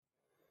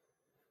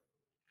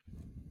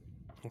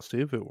Let's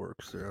see if it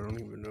works there. I don't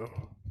even know.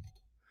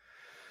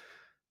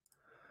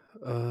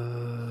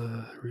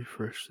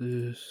 Refresh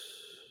this.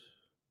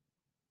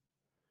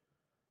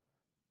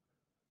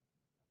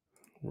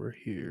 We're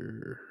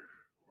here.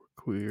 We're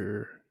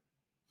queer.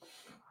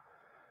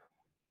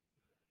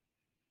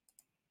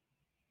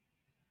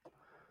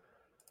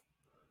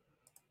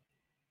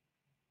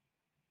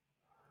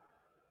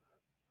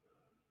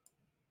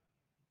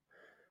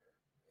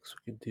 So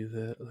we can do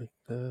that like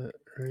that,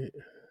 right?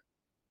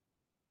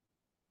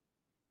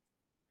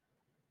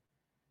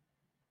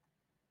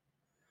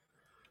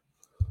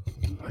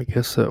 I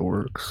guess that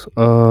works.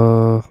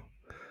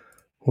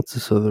 What's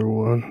this other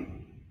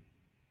one?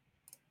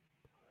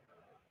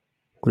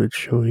 What did it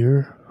show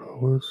here?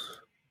 Was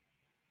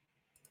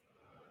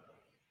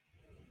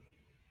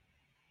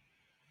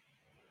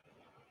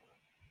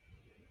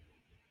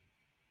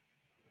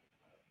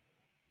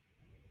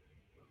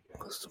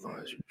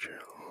customize your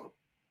channel.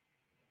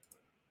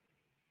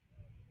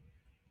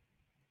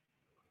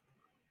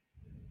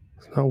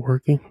 It's not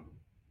working.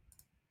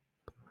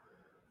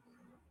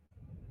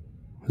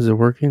 Is it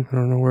working? I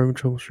don't know. We're having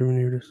trouble streaming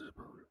here. This is.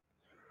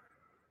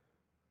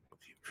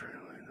 Keep trying to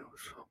line up.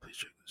 So please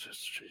check this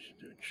registration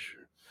to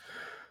ensure.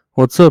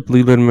 What's up,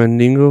 Leland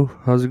Mandingo?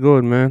 How's it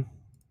going, man?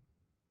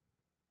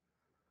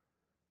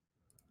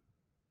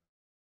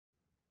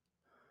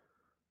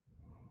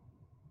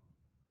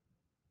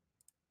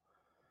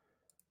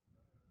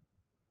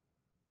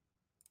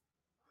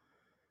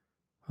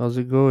 How's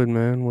it going,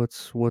 man?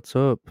 What's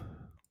up?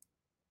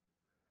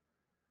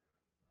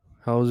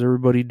 How's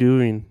everybody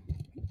doing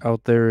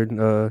out there in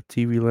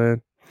TV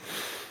land?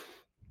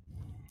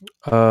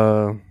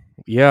 Uh,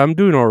 yeah, I'm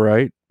doing all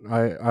right.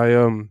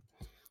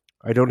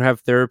 I don't have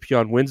therapy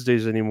on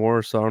Wednesdays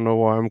anymore, so I don't know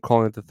why I'm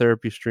calling it the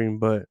therapy stream,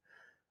 but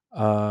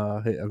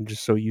I'm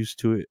just so used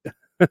to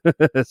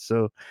it.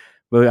 So,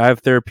 but I have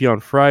therapy on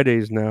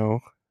Fridays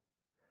now.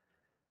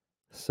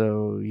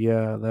 So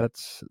yeah,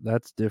 that's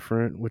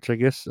different. Which I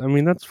guess I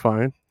mean that's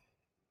fine.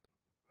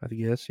 I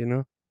guess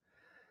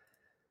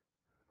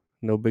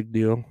no big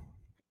deal.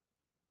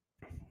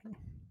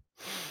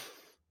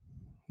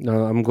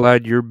 No, I'm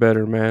glad you're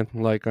better, man.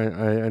 Like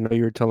I know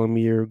you're telling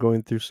me you're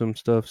going through some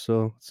stuff,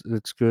 so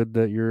it's good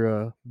that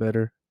you're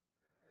better.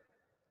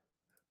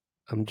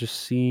 I'm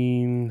just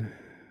seeing,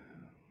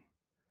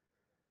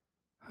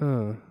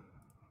 huh?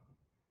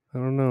 I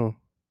don't know.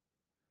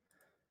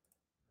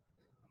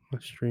 My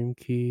stream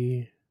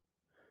key.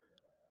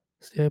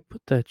 See, I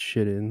put that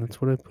shit in.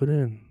 That's what I put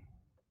in.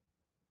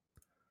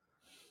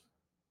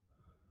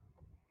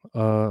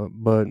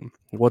 But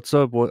what's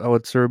up?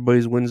 What's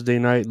everybody's Wednesday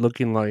night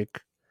looking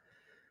like?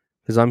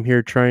 Because I'm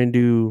here trying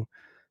to.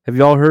 Have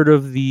y'all heard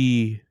of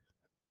the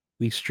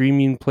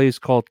streaming place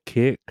called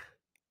Kick?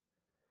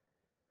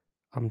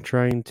 I'm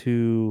trying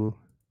to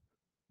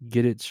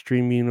get it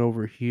streaming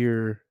over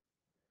here,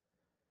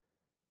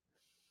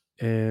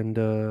 and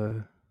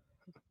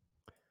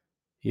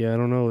yeah, I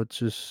don't know. It's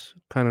just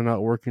kind of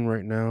not working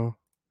right now.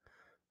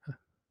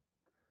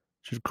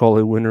 Should call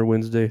it Winter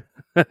Wednesday.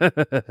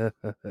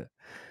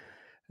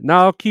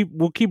 No,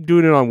 we'll keep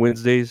doing it on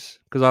Wednesdays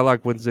because I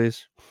like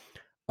Wednesdays.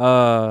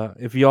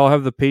 If y'all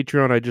have the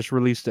Patreon, I just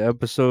released the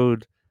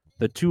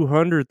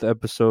 200th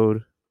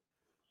episode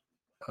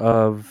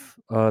of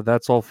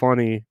That's All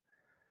Funny,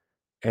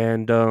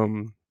 and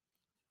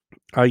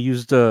I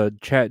used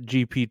Chat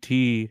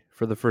GPT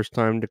for the first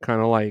time to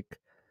kind of like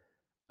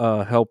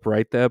help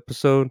write the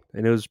episode,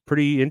 and it was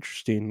pretty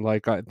interesting.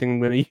 Like I think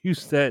I'm gonna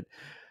use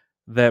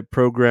that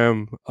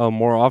program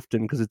more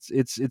often because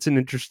it's an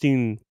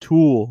interesting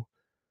tool.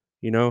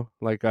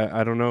 Like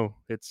I don't know,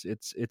 it's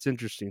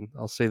interesting.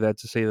 I'll say that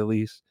to say the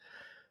least.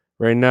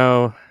 Right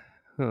now,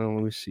 let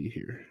me see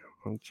here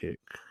on Kick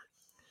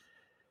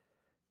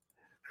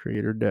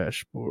creator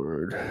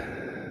dashboard,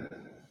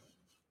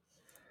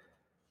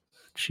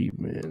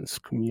 achievements,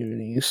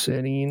 community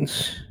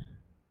settings.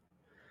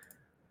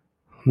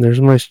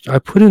 There's I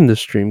put in the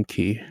stream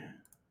key.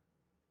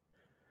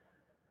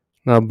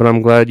 But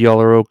I'm glad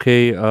y'all are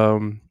okay.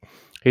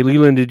 Hey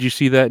Leland, did you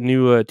see that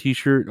new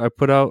T-shirt I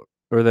put out,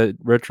 or that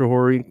Retro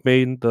Horror Inc.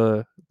 made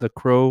the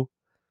Crow,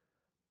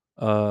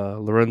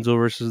 Lorenzo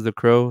versus the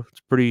Crow?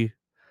 It's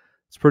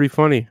pretty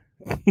funny.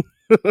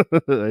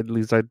 At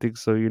least I think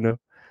so.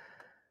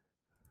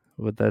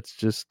 But that's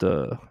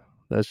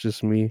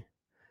just me.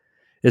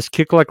 Is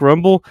Kick like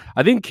Rumble?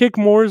 I think Kick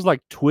more is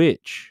like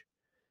Twitch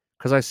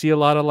because I see a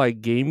lot of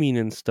like gaming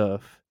and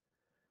stuff.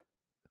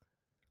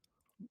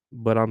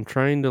 But I'm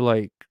trying to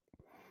like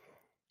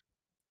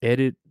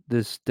edit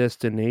this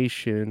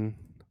destination,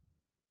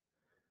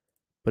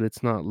 but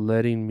it's not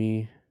letting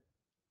me.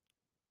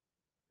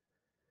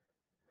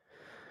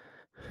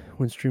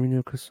 When streaming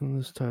your custom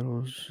this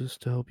title is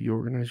just to help you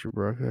organize your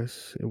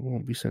broadcasts. It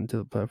won't be sent to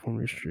the platform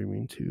you're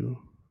streaming to.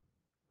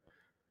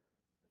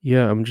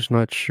 Yeah, I'm just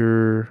not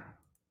sure.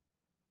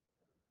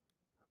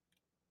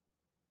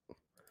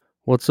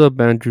 What's up,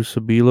 Andrew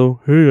Sabilo?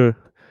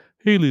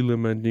 Hey, Lila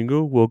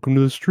Mandingo. Welcome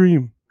to the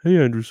stream. Hey,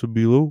 Andrew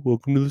Sabilo.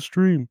 Welcome to the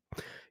stream.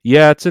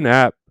 Yeah, it's an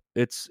app.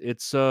 It's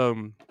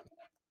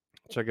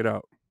Check it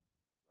out.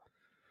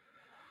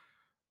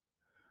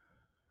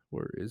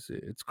 Where is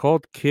it? It's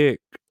called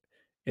Kick,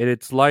 and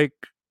it's like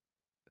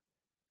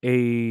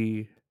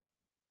a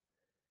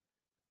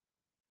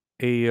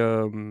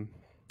a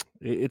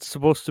it's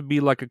supposed to be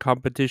like a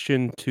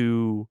competition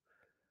to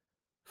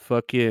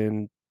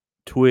fucking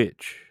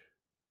Twitch.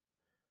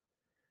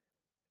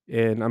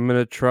 And I'm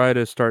gonna try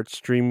to start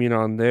streaming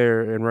on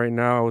there. And right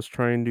now, I was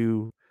trying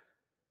to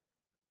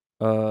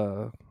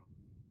uh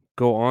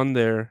go on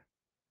there,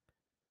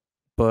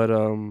 but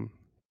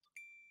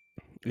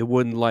it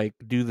wouldn't like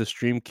do the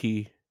stream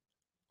key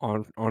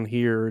on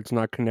here. It's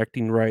not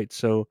connecting right.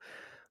 So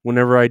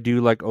whenever I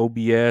do like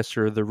OBS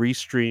or the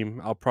restream,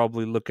 I'll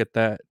probably look at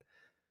that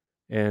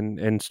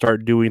and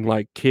start doing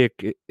like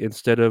Kick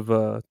instead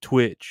of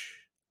Twitch.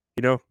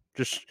 You know,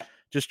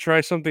 just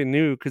try something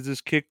new because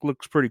this Kick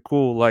looks pretty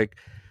cool. Like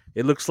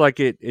it looks like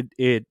it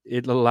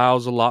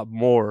allows a lot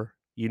more.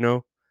 You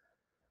know,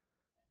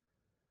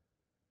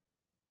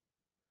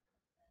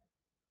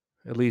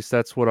 at least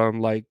that's what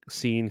I'm like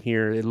seeing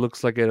here. It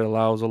looks like it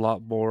allows a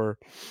lot more.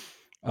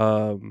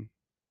 Um,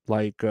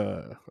 like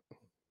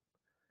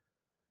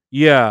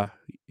yeah,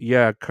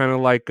 yeah, kind of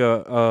like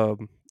I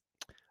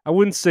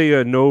wouldn't say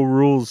a no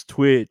rules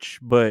Twitch,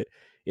 but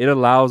it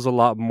allows a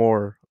lot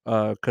more.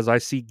 Because I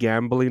see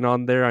gambling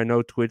on there. I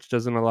know Twitch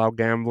doesn't allow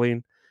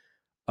gambling.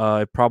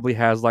 It probably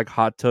has like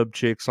hot tub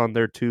chicks on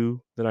there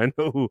too that I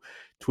know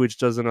Twitch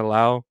doesn't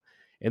allow.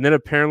 And then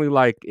apparently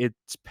like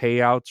its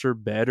payouts are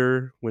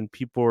better when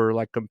people are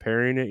like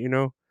comparing it, you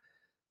know.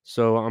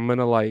 So I'm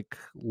gonna like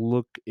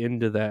look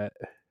into that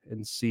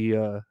and see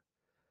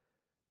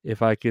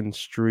if I can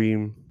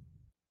stream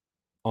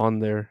on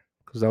there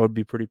because that would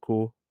be pretty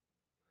cool.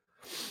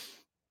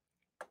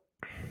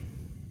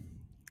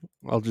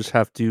 I'll just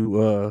have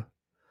to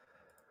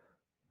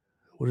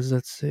what does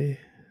that say?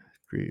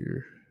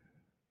 Creator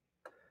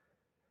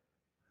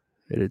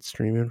edit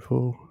stream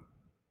info.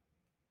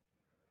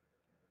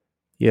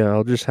 Yeah,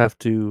 I'll just have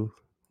to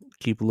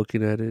keep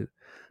looking at it.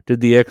 Did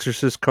The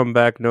Exorcist come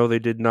back? No, they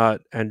did not.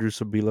 Andrew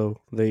Sabilo.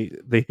 They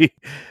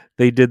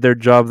they did their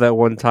job that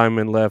one time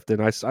and left, and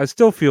I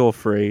still feel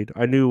afraid.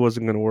 I knew it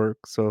wasn't gonna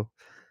work, so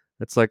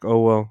it's like, oh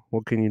well,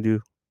 what can you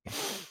do?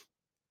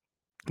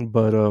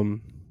 But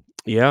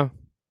yeah,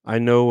 I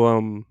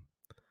know.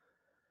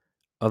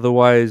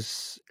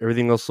 Otherwise,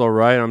 everything else all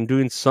right. I'm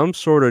doing some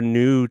sort of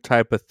new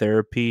type of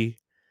therapy.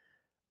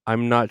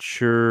 I'm not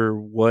sure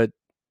what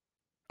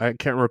I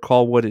can't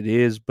recall what it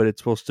is, but it's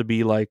supposed to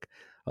be like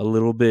a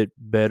little bit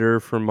better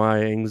for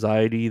my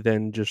anxiety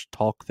than just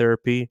talk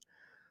therapy.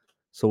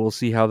 So we'll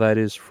see how that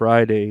is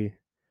Friday.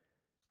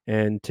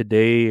 And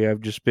today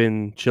I've just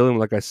been chilling.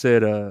 Like I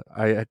said,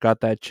 I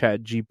got that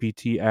Chat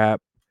GPT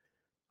app.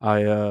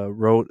 I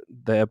wrote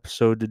the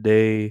episode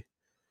today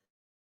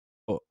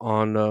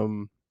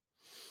on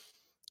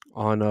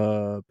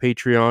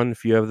Patreon.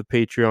 If you have the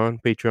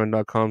Patreon,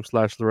 patreon.com/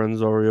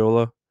 Lorenzo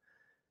Ariola,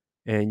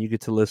 and you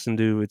get to listen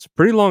to it's a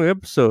pretty long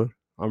episode.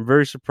 I'm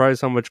very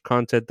surprised how much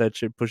content that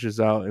shit pushes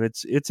out, and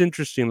it's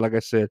interesting. Like I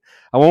said,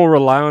 I won't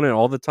rely on it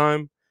all the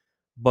time,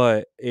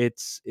 but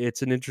it's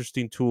an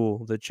interesting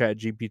tool, the Chat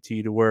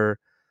GPT, to where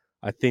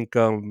I think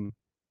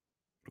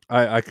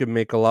I could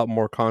make a lot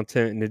more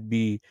content and it'd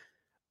be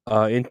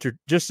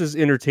just as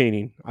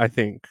entertaining. I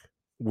think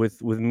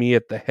with me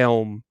at the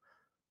helm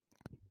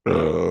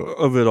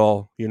of it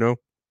all, you know.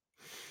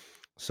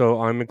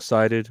 So I'm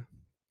excited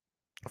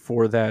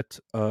for that.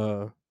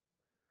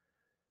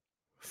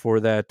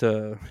 For that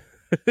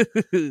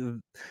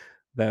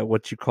that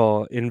what you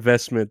call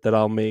investment that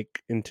I'll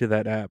make into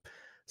that app.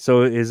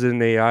 So is it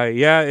an AI?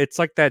 Yeah, it's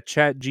like that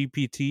Chat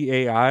GPT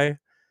AI,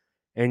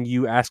 and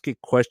you ask it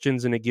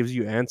questions and it gives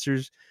you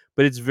answers.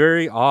 But it's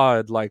very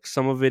odd. Like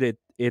some of it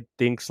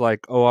thinks like,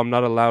 oh, I'm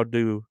not allowed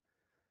to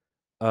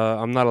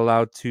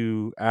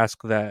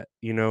ask that.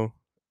 You know,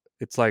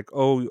 it's like,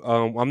 oh,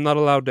 I'm not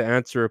allowed to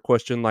answer a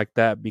question like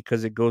that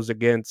because it goes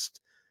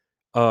against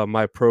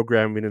my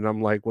programming. And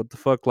I'm like, what the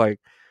fuck? Like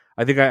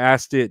I think I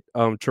asked it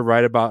to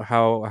write about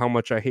how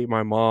much I hate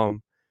my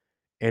mom,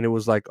 and it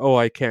was like, oh,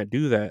 I can't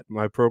do that.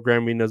 My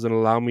programming doesn't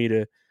allow me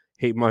to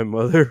hate my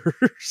mother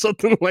or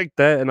something like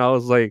that. And I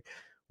was like,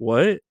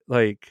 what?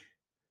 Like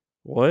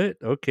what?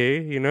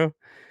 Okay, you know.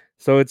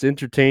 So it's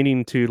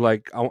entertaining to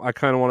like I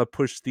kind of want to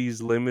push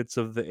these limits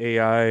of the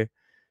AI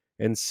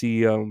and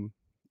see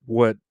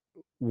what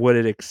what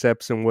it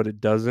accepts and what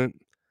it doesn't.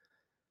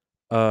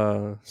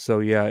 So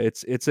yeah,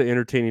 it's an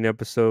entertaining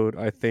episode.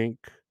 I think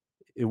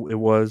it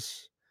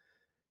was,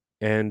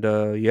 and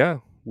yeah,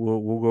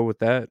 we'll go with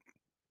that.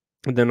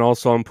 And then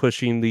also I'm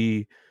pushing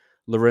the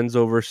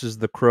Lorenzo versus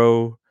the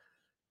Crow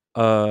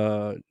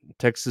uh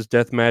Texas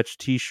Deathmatch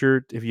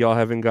T-shirt. If y'all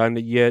haven't gotten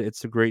it yet,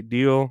 it's a great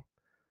deal.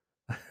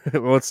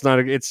 Well, it's not.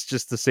 It's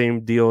just the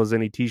same deal as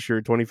any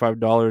T-shirt.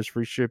 $25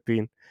 free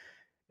shipping,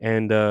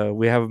 and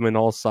we have them in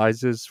all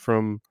sizes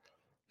from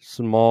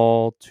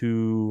small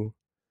to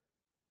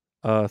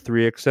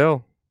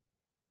 3XL.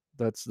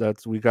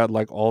 That's we got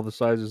like all the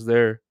sizes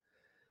there.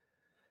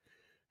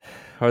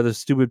 Are the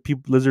stupid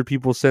people, lizard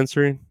people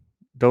censoring?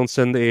 Don't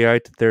send the AI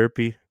to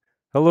therapy.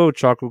 Hello,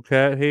 Choco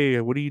Cat. Hey,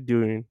 what are you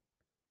doing?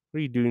 What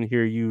are you doing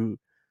here? You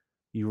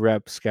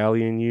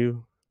rapscallion.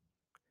 You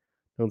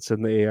don't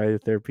send the AI to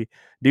therapy,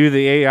 dude.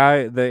 The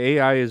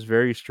AI is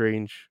very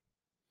strange.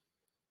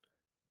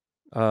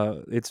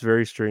 It's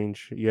very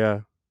strange. Yeah.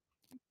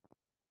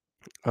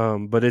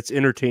 But it's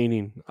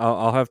entertaining.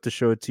 I'll have to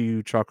show it to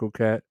you, Choco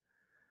Cat.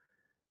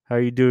 How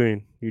you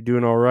doing? You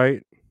doing all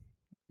right?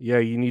 Yeah,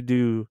 you need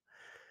to.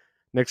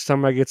 Next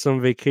time I get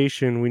some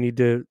vacation, we need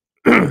to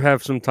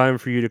have some time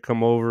for you to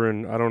come over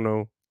and I don't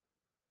know,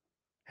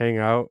 hang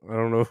out. I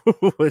don't know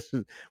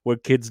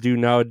what kids do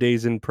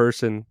nowadays in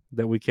person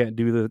that we can't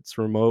do that's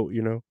remote.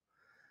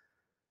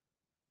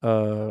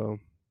 Uh,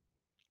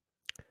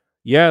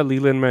 yeah,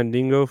 Leland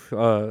Mandingo.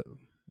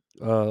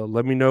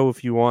 Let me know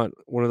if you want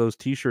one of those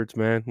T-shirts,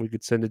 man. We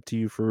could send it to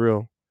you for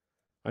real.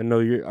 I know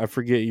you're. I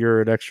forget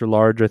you're an extra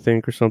large, I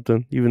think, or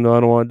something. Even though I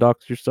don't want to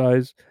dox your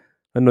size,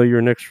 I know you're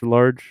an extra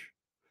large.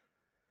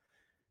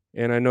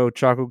 And I know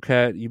Choco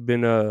Cat, you've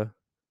been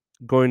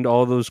going to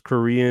all those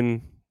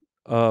Korean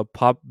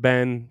pop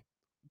band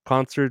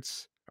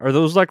concerts. Are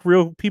those like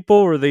real people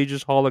or are they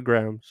just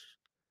holograms?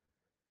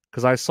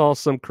 Because I saw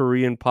some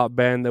Korean pop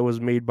band that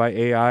was made by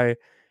AI,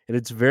 and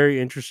it's very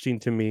interesting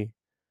to me.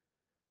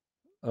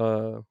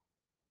 Uh,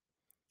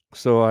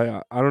 so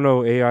I don't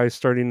know. AI is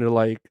starting to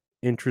like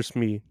interest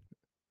me.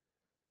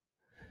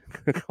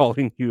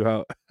 Calling you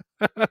out.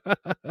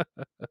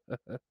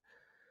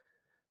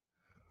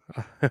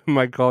 Am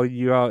I calling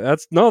you out?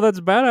 That's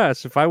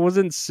badass. If I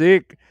wasn't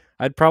sick,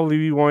 I'd probably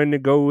be wanting to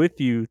go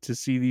with you to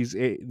see these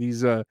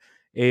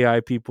AI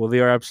people.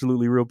 They are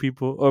absolutely real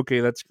people. Okay,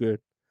 that's good.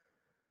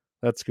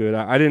 That's good.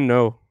 I didn't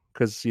know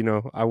because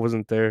I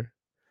wasn't there.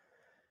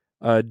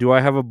 Do I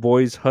have a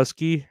boy's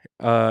husky?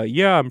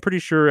 Yeah, I'm pretty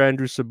sure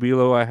Andrew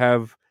Sabilo. I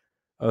have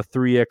a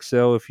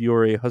 3XL. If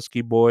you're a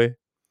husky boy,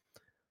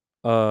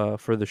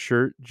 for the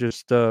shirt,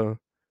 just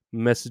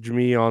message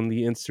me on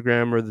the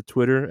Instagram or the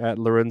Twitter at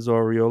Lorenzo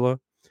Ariola,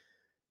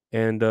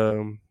 and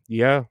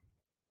yeah,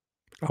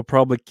 I'll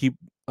probably keep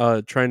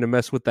trying to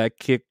mess with that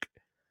Kick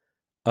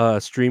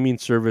streaming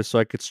service so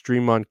I could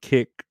stream on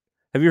Kick.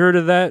 Have you heard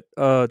of that,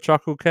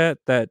 Choco Cat?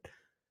 That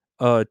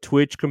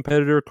Twitch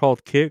competitor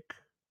called Kick.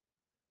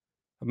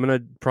 I'm gonna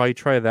probably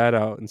try that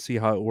out and see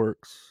how it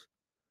works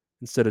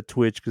instead of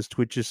Twitch because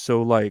Twitch is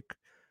so like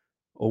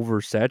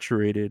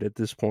oversaturated at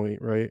this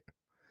point, right?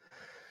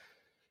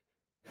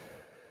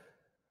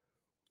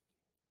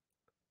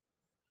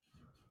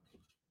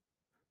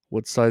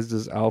 What size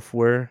does Alf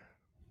wear?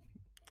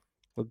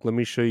 Look, let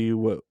me show you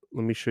what.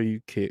 Let me show you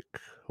Kick.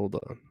 Hold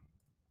on.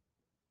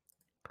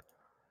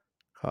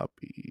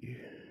 Copy.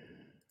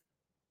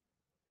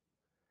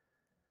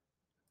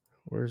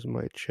 Where's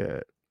my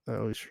chat? I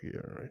always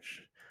forget. All right.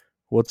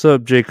 What's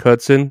up, Jake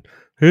Hudson?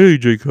 Hey,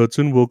 Jake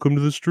Hudson. Welcome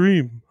to the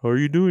stream. How are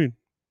you doing?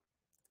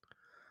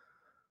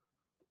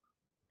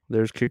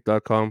 There's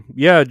Kick.com.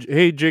 Yeah.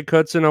 Hey, Jake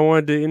Hudson. I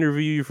wanted to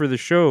interview you for the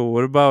show.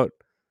 What about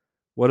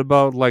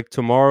like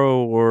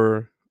tomorrow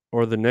or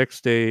the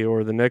next day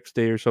or the next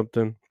day or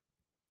something?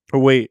 Or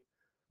wait,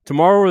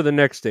 tomorrow or the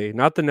next day?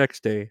 Not the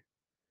next day.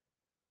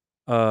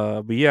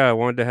 But yeah, I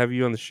wanted to have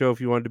you on the show if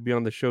you wanted to be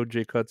on the show,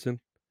 Jake Hudson.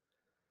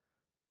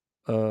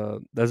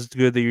 That's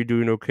good that you're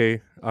doing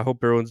okay. I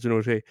hope everyone's doing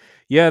okay.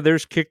 Yeah,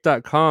 there's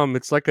Kick.com.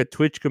 It's like a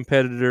Twitch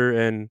competitor,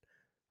 and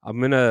I'm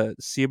gonna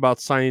see about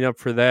signing up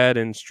for that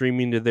and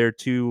streaming to there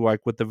too,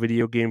 like with the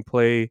video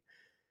gameplay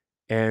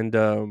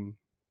and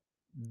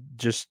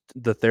just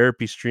the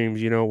therapy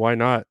streams. Why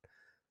not?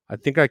 I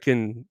think I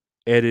can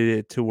edit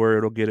it to where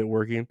it'll get it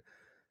working.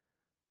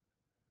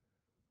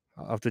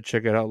 I'll have to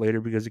check it out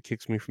later because it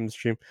kicks me from the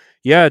stream.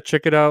 Yeah,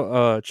 check it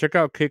out. Check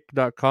out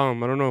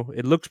Kick.com. I don't know.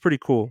 It looks pretty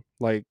cool.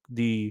 Like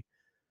the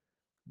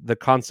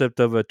concept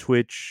of a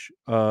Twitch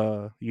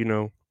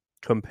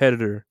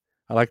competitor.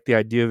 I like the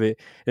idea of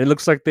it. And it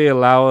looks like they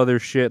allow other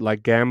shit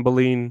like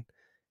gambling,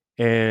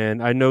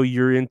 and I know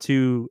you're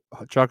into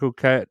Choco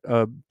Cat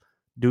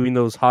doing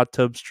those hot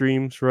tub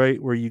streams,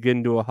 right? Where you get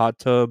into a hot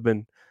tub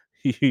and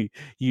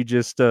you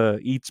just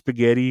eat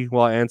spaghetti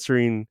while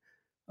answering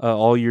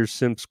all your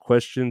Simps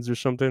questions or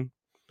something.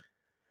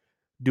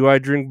 Do I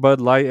drink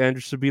Bud Light,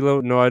 Andrew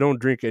Sabilo? No, I don't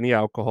drink any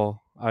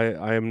alcohol.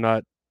 I am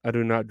not. I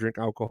do not drink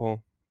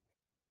alcohol.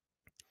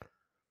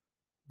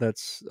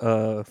 That's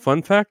a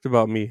fun fact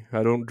about me.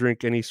 I don't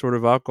drink any sort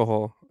of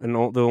alcohol, and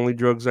the only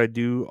drugs I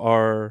do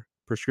are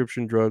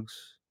prescription drugs.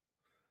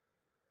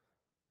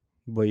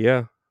 But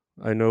yeah,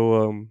 I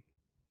know.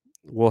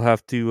 We'll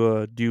have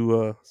to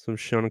do some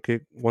Shona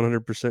Kick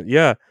 100%.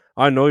 Yeah,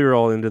 I know you're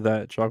all into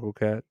that, Choco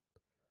Cat.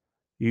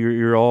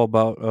 You're all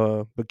about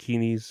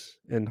bikinis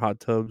and hot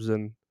tubs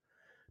and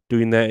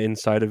doing that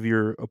inside of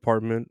your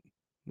apartment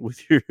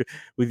with your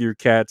with your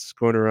cats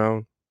going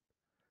around.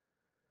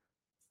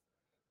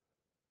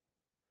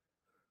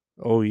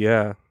 Oh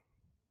yeah.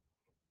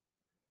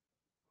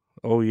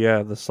 Oh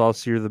yeah, the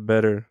saucier the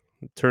better.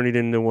 Turn it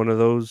into one of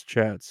those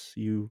chats,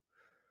 you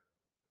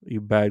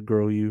bad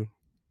girl, you.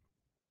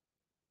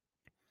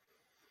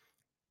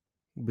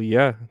 But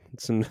yeah,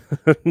 it's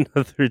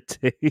another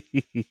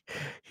day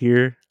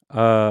here.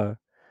 I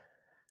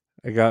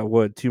got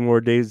what 2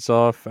 more days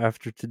off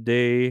after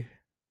today.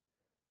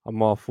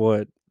 I'm off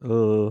what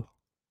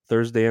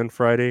Thursday and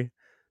Friday.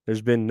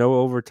 There's been no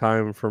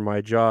overtime for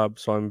my job,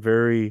 so I'm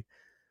very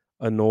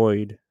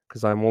annoyed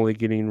because I'm only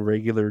getting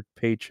regular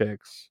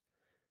paychecks,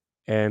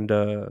 and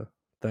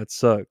that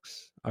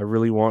sucks. I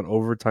really want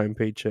overtime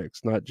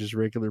paychecks, not just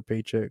regular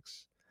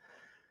paychecks.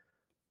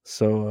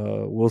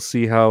 So we'll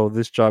see how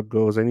this job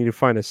goes. I need to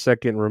find a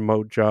second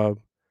remote job.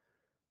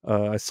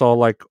 I saw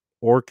like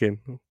Orkin.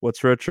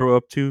 What's Retro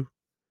up to?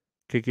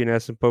 Kicking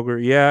ass in poker.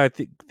 Yeah, I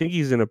think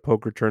he's in a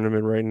poker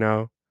tournament right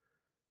now.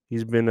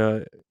 He's been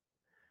uh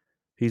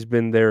he's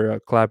been there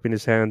clapping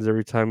his hands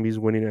every time he's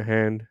winning a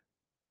hand.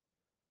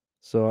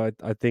 So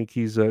I think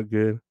he's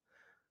good.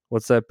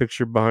 What's that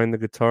picture behind the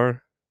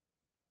guitar?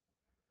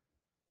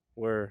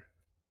 Where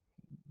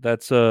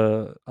that's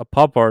a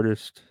pop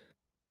artist,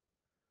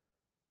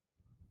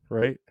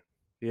 right?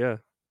 Yeah,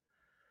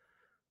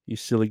 you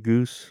silly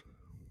goose.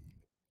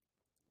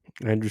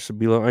 Andrew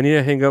Sabilo. I need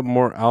to hang up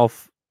more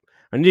Alf.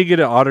 I need to get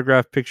an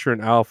autograph picture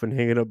in Alf and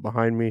hang it up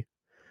behind me.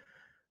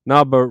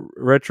 Nah, but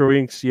Retro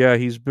Inks, yeah,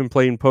 he's been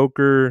playing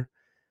poker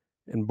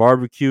and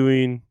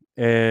barbecuing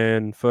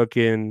and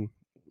fucking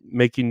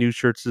making new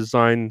shirts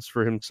designs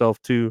for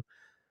himself too.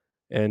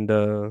 And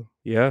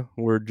yeah,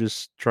 we're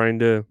just trying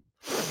to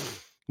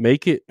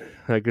make it.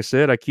 Like I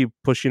said, I keep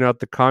pushing out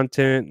the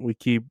content. We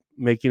keep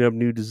making up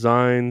new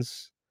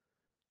designs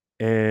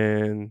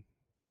and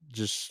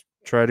just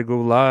try to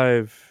go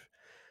live.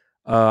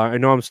 I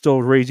know I'm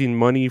still raising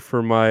money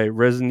for my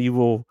Resident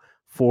Evil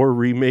 4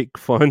 remake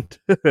fund.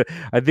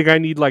 I think I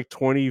need like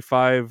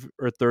 25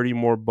 or 30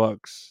 more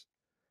bucks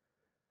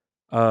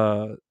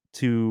uh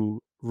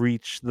to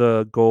reach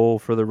the goal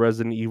for the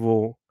Resident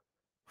Evil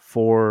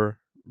 4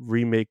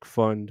 remake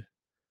fund.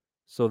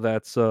 So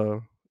that's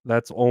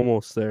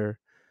almost there.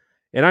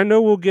 And I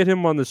know we'll get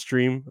him on the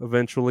stream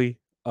eventually.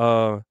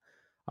 I'm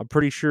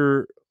pretty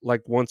sure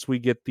like once we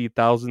get the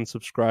 1,000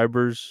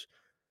 subscribers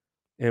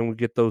and we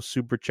get those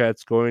super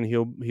chats going,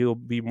 he'll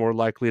be more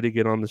likely to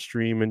get on the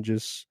stream and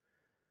just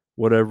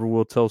whatever,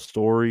 we'll tell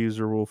stories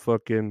or we'll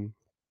fucking,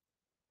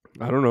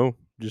 I don't know,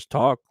 just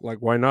talk. Like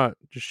why not?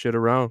 Just shit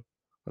around.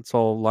 That's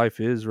all life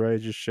is, right?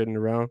 Just shitting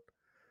around.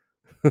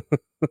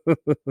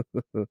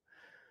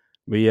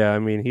 But yeah, I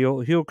mean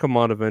he'll come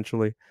on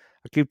eventually.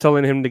 I keep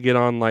telling him to get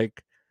on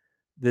like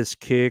this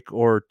Kick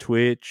or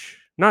Twitch.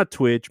 Not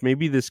Twitch,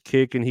 maybe this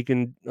Kick, and he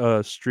can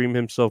stream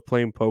himself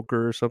playing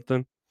poker or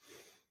something.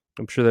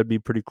 I'm sure that'd be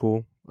pretty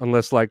cool.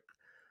 Unless like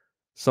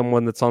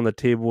someone that's on the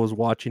table is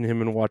watching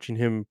him and watching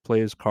him play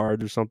his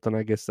cards or something.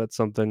 I guess that's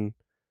something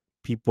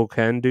people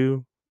can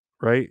do,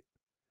 right?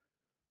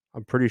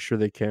 I'm pretty sure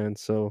they can.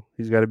 So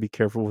he's got to be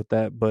careful with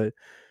that. But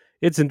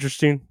it's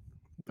interesting,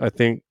 I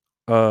think,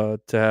 to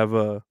have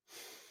a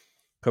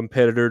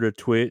competitor to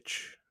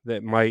Twitch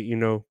that might,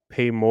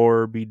 pay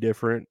more, be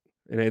different,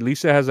 and at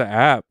least it has an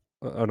app,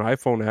 an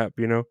iPhone app,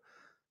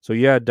 So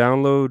yeah,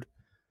 download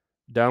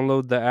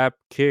the app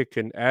Kick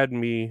and add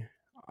me.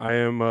 I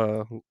am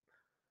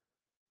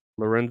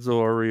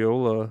Lorenzo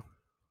Ariola,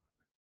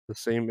 the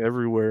same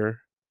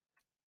everywhere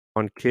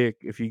on Kick.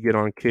 If you get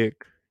on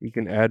Kick, you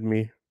can add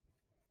me.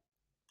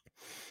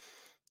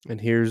 And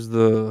here's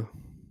the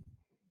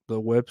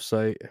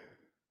website.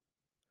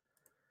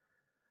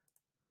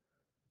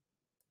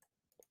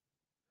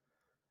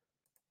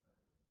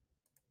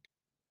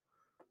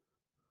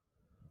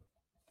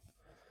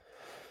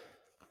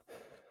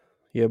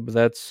 Yeah, but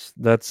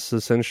that's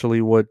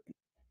essentially what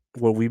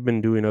we've been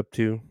doing up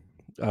to.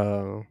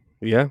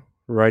 Yeah,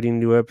 writing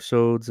new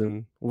episodes.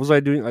 And what was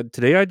I doing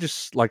today? I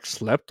just like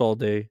slept all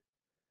day.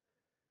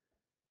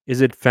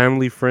 Is it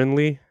family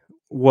friendly?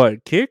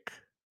 What, Kick?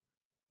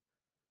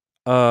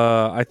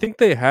 I think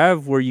they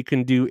have where you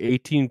can do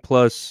 18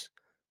 plus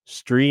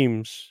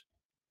streams.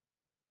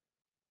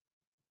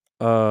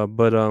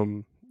 But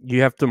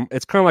you have to,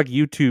 it's kind of like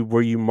YouTube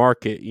where you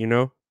mark it.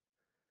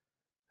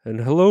 And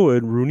hello,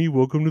 Ed Rooney,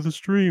 welcome to the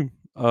stream.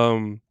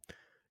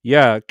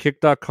 Yeah,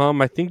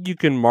 Kick.com. I think you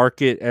can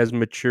mark it as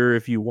mature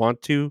if you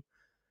want to,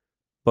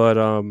 but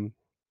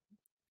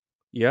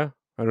yeah,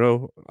 I don't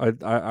know.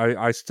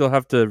 I still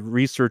have to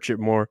research it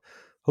more.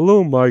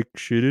 Hello, Mike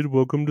Shitted.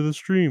 Welcome to the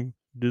stream.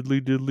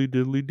 Diddly diddly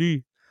diddly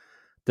dee.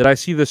 Did I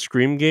see the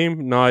Scream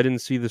game? No, I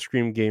didn't see the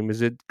Scream game.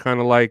 Is it kind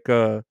of like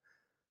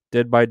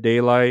Dead by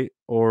Daylight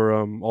or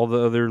all the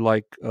other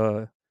like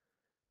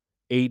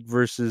 8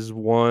 versus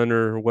 1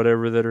 or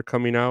whatever that are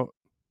coming out?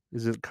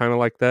 Is it kind of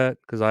like that?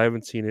 Because I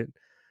haven't seen it.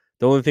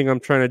 The only thing I'm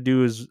trying to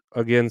do is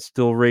again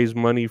still raise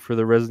money for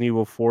the Resident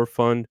Evil 4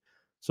 fund.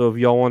 So if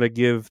y'all want to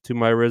give to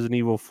my Resident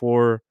Evil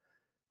 4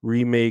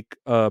 remake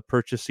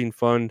purchasing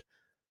fund,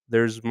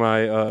 there's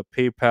my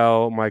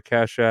PayPal, my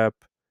Cash App,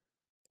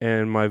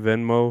 and my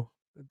Venmo.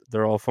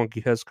 They're all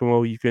Funky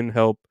Eskimo. You can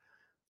help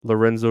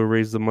Lorenzo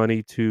raise the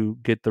money to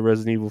get the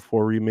Resident Evil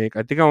 4 remake.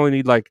 I think I only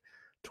need like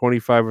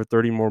 25 or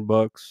 30 more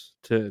bucks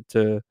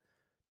to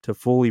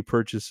fully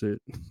purchase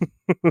it.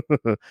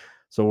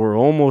 So we're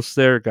almost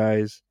there,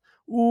 guys.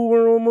 Ooh,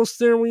 we're almost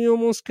there. We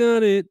almost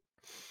got it.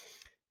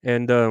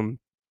 And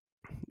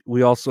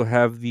we also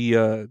have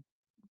the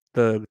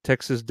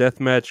Texas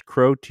Deathmatch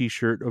Crow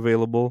T-shirt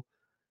available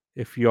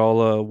if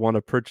y'all want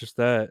to purchase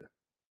that.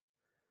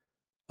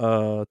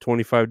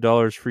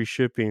 $25 free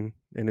shipping,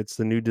 and it's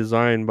the new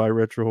design by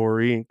Retro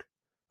Horror Inc.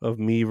 of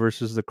me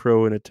versus the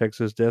Crow in a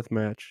Texas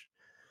Deathmatch.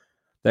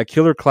 That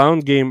Killer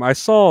Clowns game, I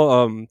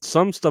saw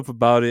some stuff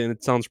about it, and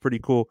it sounds pretty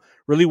cool.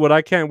 Really, what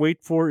I can't wait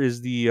for is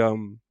the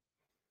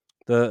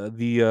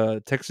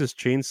Texas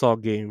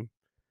Chainsaw game,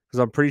 because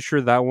I'm pretty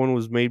sure that one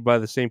was made by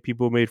the same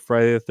people who made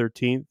Friday the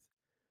 13th,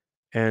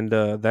 and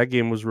that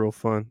game was real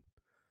fun.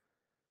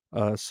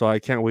 So I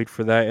can't wait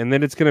for that. And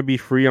then it's gonna be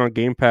free on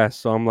Game Pass.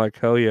 So I'm like,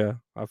 hell yeah!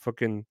 I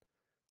fucking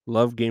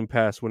love Game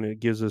Pass when it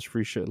gives us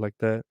free shit like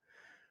that.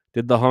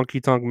 Did the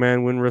Honky Tonk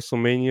Man win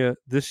WrestleMania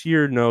this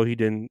year? No, he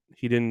didn't.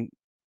 He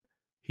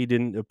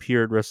didn't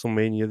appear at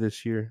WrestleMania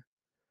this year.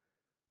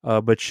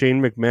 But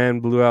Shane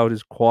McMahon blew out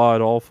his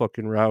quad all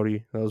fucking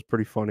rowdy. That was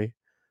pretty funny.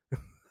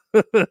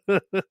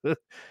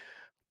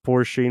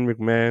 Poor Shane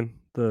McMahon,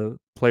 the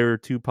player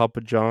two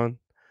Papa John.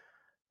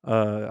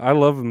 I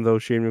love him though,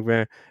 Shane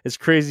McMahon. It's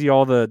crazy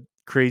all the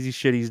crazy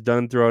shit he's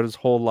done throughout his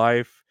whole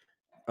life.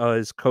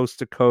 His coast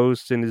to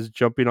coast and his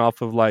jumping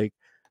off of like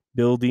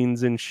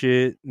buildings and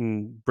shit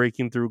and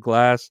breaking through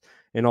glass.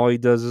 And all he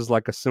does is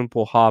like a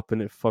simple hop and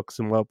it fucks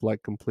him up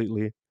like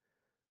completely.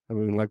 I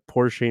mean, like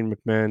poor Shane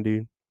McMahon,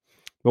 dude.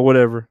 But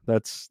whatever.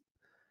 That's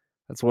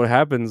what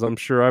happens. I'm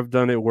sure I've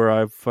done it where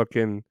I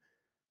fucking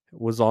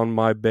was on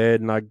my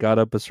bed and I got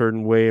up a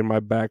certain way and my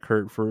back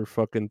hurt for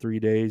fucking 3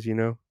 days, you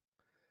know?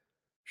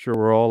 Sure,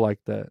 we're all like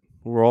that.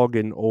 We're all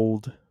getting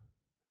old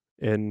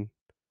and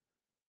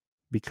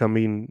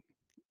becoming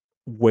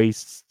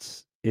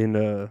wastes in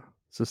a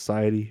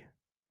society.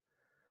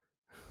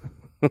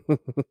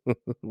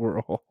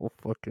 we're all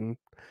fucking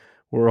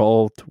we're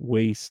all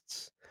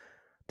wastes.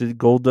 Did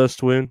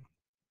Goldust win?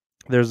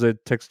 There's a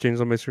Texas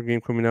Chainsaw Massacre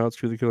game coming out.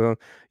 It's really cool.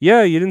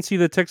 Yeah, you didn't see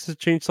the Texas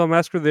Chainsaw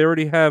Massacre? They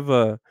already have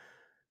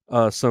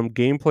some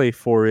gameplay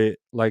for it,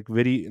 like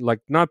video, like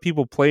not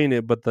people playing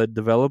it, but the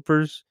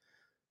developers.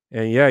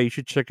 And yeah, you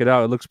should check it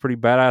out. It looks pretty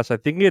badass. I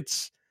think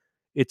it's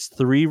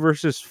 3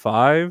 versus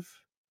 5,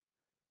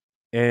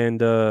 and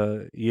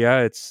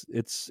yeah,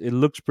 it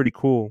looks pretty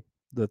cool.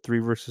 The 3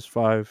 versus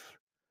 5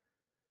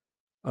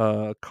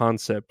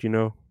 concept, you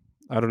know.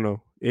 I don't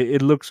know.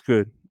 It looks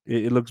good.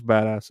 It looks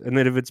badass. And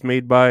then if it's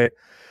made by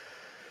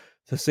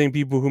the same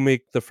people who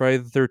make the Friday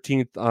the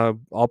 13th,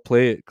 I'll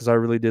play it because I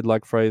really did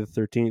like Friday the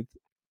 13th.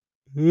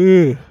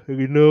 You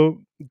know,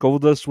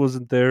 Goldust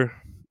wasn't there.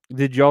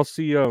 Did y'all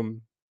see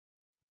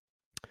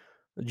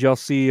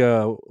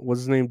what's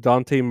his name,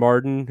 Dante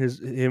Martin,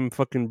 him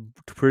fucking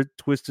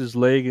twist his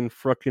leg and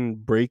fucking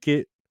break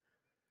it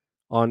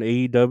on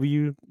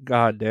AEW?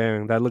 God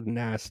damn, that looked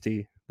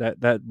nasty.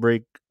 That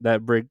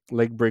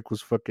leg break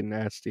was fucking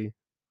nasty.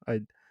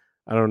 I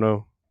I don't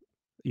know.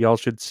 Y'all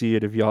should see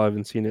it if y'all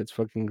haven't seen it. It's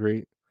fucking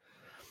great.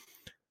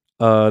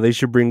 They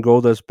should bring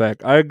Goldust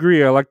back. I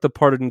agree. I like the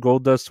part in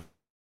Goldust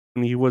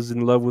when he was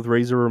in love with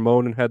Razor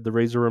Ramon and had the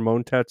Razor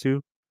Ramon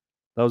tattoo.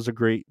 That was a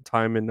great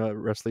time in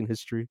wrestling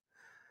history.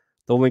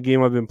 The only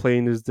game I've been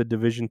playing is the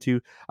Division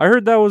 2. I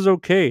heard that was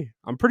okay.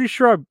 I'm pretty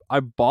sure I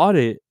bought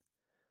it.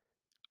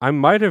 I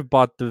might have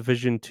bought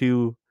Division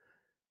 2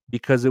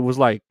 because it was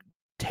like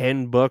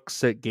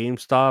 $10 at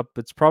GameStop.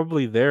 It's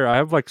probably there. I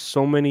have like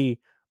so many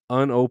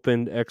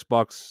unopened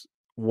Xbox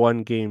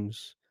One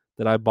games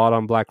that I bought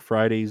on Black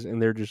Fridays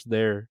and they're just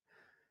there.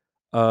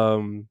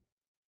 Um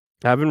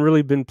I haven't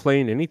really been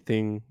playing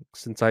anything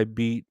since I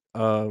beat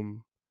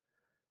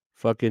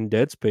fucking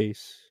Dead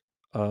Space.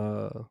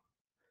 Uh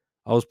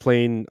I was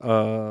playing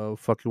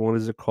fucking what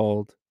is it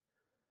called?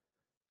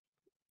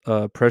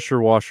 Pressure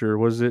washer,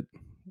 was it?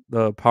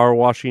 The power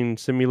washing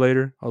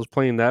simulator. I was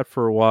playing that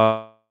for a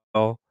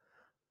while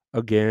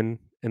again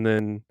and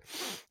then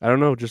I don't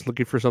know, just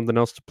looking for something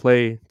else to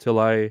play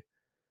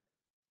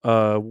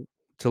uh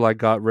till I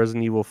got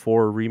Resident Evil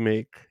 4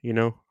 remake, you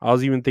know. I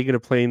was even thinking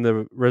of playing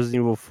the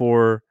Resident Evil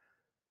 4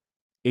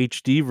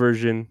 HD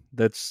version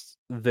that's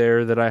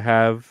there that I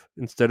have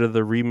instead of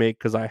the remake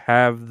cuz I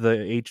have the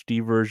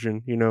HD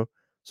version, you know.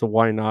 So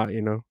why not,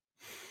 you know?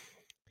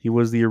 He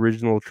was the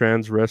original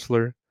trans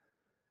wrestler.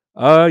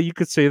 You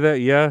could say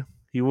that, yeah.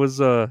 He was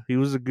a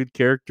good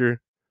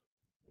character.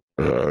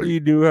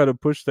 He knew how to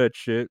push that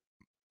shit.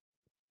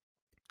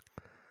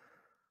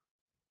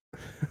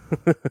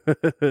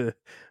 I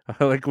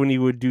like when he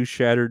would do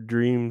Shattered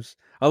Dreams.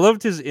 I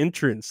loved his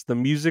entrance. The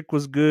music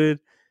was good,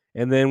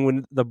 and then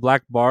when the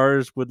black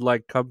bars would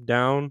like come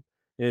down,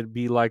 it'd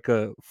be like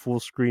a full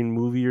screen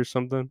movie or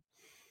something.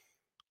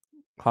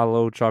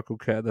 Hello, Choco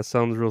Cat. That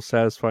sounds real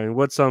satisfying.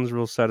 What sounds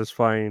real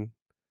satisfying?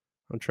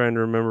 I'm trying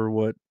to remember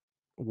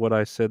what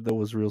I said that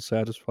was real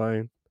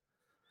satisfying.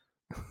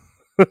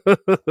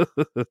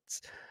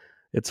 it's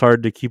it's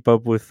hard to keep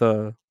up with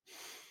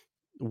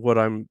what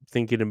I'm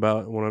thinking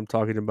about what I'm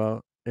talking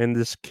about. And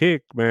this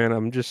kick, man,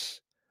 I'm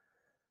just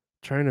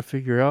trying to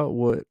figure out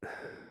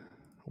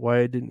why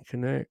it didn't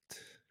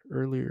connect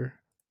earlier.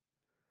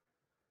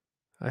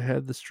 I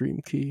had the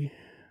stream key.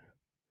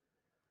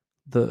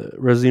 The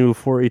Resident Evil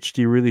 4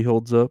 HD really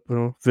holds up. You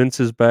know, Vince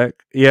is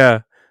back.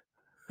 Yeah.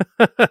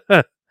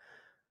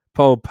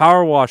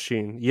 Power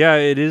washing. Yeah,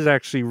 it is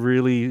actually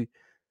really,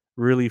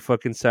 really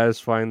fucking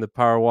satisfying. The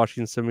power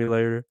washing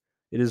simulator.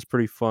 It is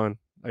pretty fun.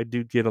 I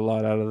do get a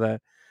lot out of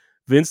that.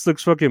 Vince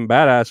looks fucking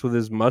badass with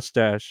his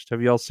mustache.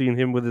 Have y'all seen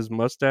him with his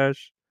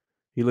mustache?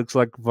 He looks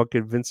like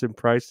fucking Vincent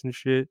Price and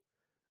shit.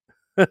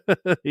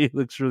 He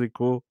looks really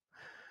cool.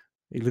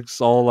 He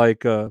looks all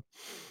like I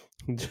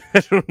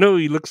don't know,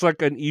 he looks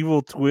like an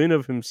evil twin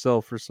of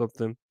himself or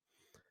something.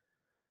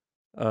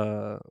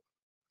 Uh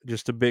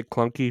just a bit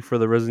clunky for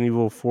the Resident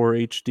Evil 4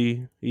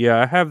 HD. Yeah,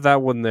 I have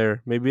that one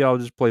there. Maybe I'll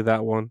just play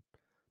that one.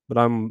 But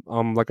I'm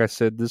like I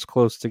said this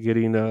close to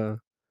getting the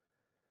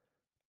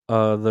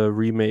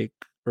remake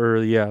or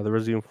yeah, the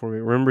Resident Evil 4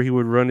 remake. Remember he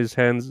would run his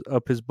hands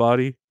up his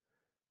body?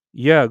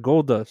 Yeah,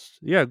 Goldust.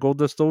 Yeah,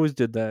 Goldust always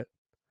did that.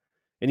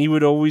 And he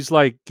would always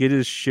like get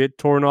his shit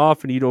torn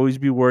off and he'd always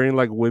be wearing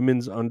like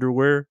women's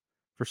underwear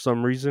for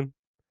some reason.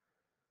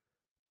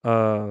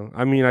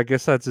 I mean, I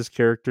guess that's his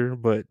character,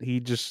 but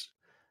he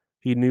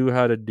knew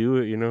how to do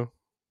it, you know.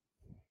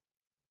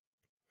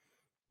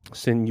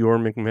 Senor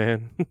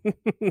McMahon.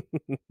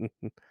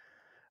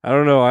 I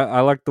don't know. I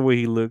like the way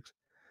he looks.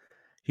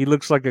 He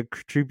looks like a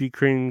creepy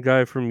crane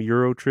guy from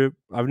Euro Trip.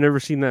 I've never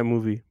seen that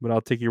movie, but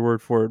I'll take your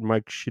word for it,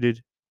 Mike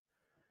Shitted.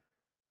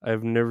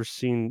 I've never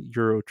seen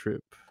Euro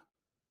Trip.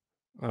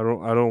 I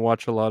don't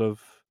watch a lot of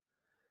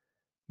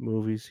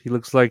movies. He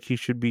looks like he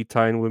should be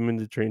tying women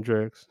to train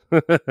tracks.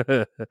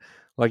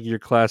 Like your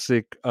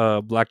classic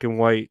black and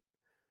white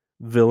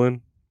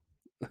villain.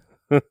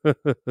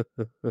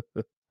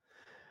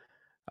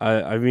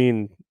 I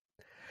mean,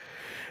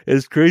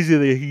 it's crazy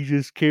that he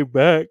just came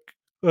back.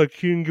 Like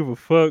he didn't give a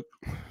fuck.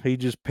 He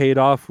just paid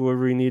off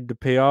whoever he needed to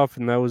pay off,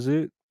 and that was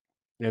it.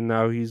 And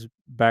now he's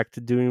back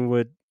to doing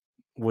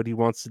what he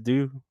wants to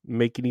do,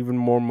 making even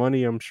more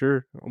money. I'm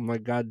sure. I'm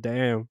like, god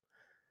damn.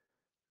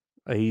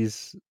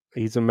 He's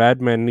a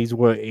madman. And he's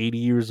what 80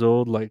 years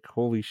old. Like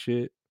holy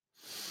shit,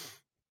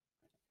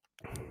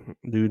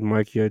 dude,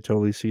 Mikey. I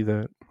totally see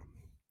that.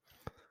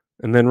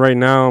 And then right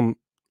now I'm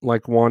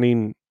like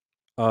wanting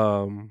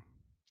um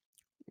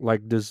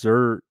like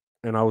dessert,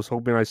 and I was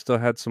hoping I still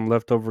had some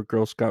leftover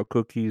Girl Scout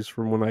cookies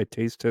from when I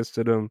taste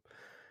tested them,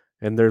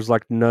 and there's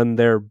like none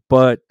there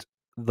but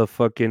the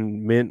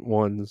fucking mint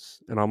ones,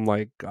 and I'm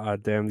like,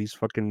 god damn, these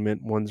fucking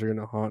mint ones are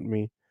gonna haunt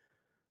me.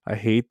 I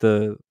hate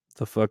the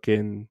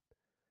fucking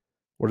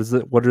what is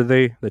it? What are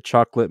they? The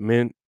chocolate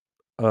mint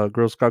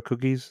Girl Scout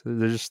cookies.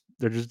 They're just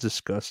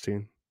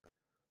disgusting.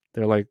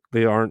 They're like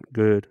they aren't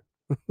good.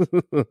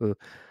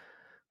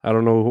 I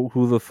don't know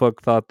who the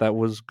fuck thought that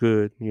was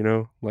good. You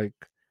know, like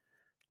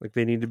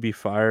they need to be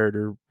fired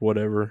or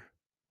whatever,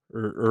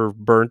 or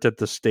burnt at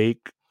the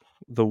stake.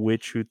 The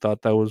witch who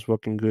thought that was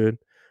fucking good.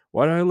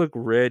 Why do I look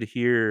red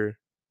here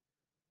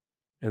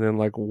and then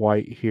like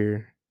white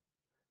here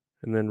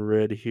and then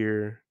red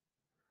here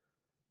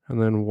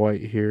and then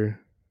white here?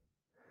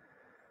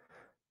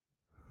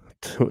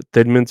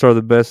 Thin mints are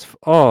the best.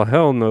 Oh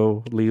hell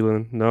no,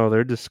 Leland. No,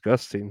 they're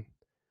disgusting.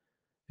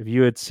 If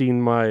you had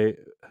seen my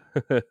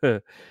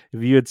if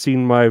you had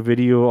seen my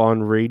video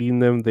on rating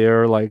them, they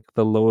are like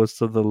the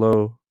lowest of the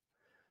low.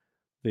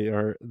 They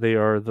are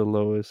the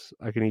lowest.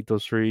 I can eat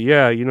those three.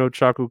 Yeah, you know,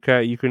 Choco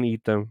Cat, you can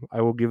eat them.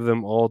 I will give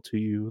them all to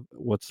you.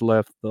 What's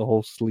left, the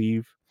whole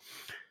sleeve.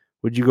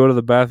 Would you go to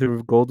the bathroom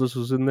if Goldust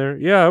was in there?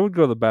 Yeah, I would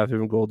go to the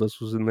bathroom if Goldust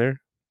was in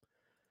there.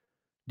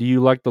 Do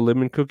you like the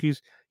lemon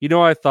cookies? You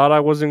know, I thought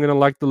I wasn't gonna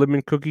like the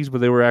lemon cookies, but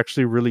they were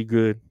actually really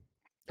good.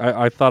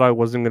 I thought I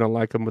wasn't gonna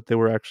like them, but they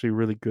were actually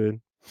really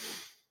good.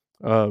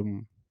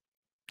 Um,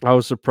 I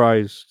was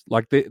surprised.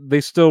 Like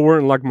they still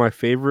weren't like my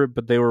favorite,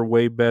 but they were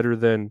way better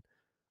than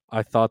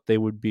I thought they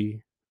would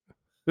be.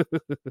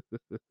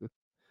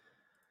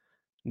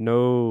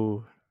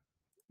 No,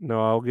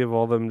 no, I'll give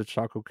all them to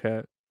Choco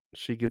Cat.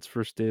 She gets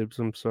first dibs.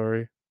 I'm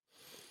sorry.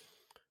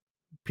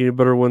 Peanut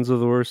butter ones are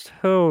the worst.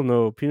 Hell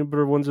no. Peanut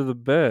butter ones are the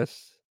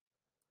best.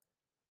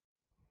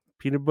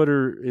 Peanut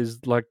butter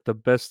is like the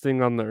best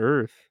thing on the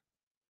earth.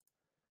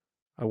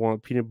 I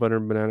want peanut butter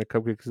and banana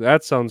cupcakes.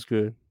 That sounds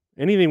good.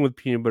 Anything with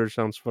peanut butter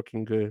sounds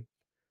fucking good.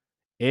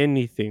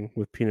 Anything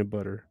with peanut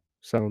butter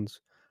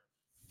sounds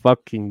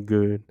fucking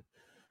good.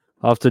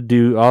 I'll have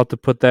to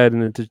put that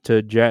into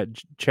chat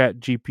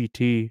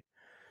GPT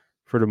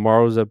for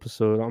tomorrow's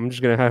episode. I'm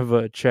just gonna have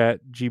a chat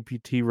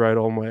GPT write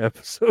all my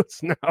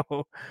episodes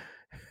now.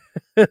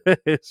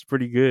 It's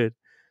pretty good.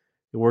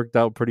 It worked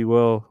out pretty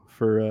well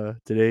for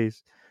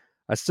today's.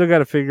 I still got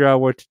to figure out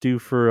what to do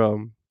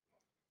for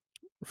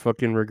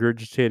fucking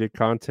regurgitated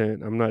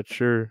content. I'm not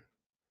sure.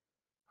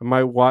 I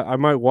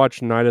might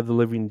watch Night of the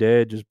Living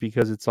Dead just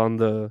because it's on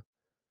the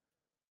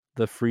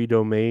free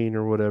domain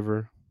or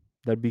whatever.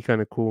 That'd be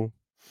kind of cool.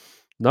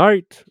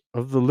 Night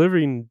of the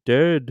Living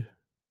Dead.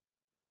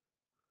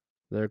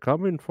 They're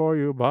coming for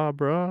you,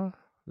 Barbara.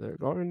 They're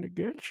going to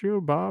get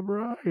you,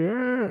 Barbara.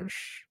 Yes.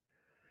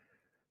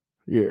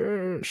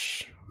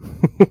 Yes.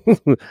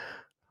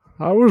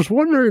 I was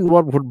wondering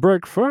what would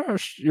break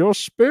first, your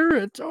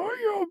spirit or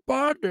your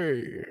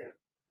body.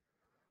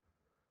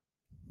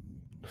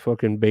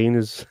 Fucking Bane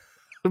is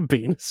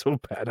Bane is so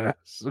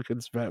badass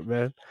against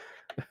Batman.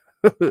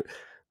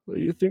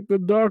 You think the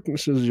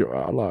darkness is your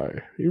ally.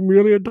 You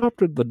merely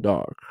adopted the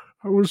dark.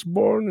 I was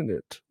born in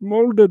it,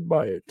 molded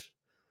by it.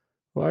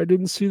 Well, I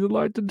didn't see the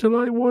light until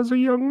I was a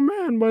young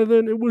man. By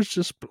then, it was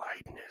just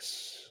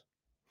blindness.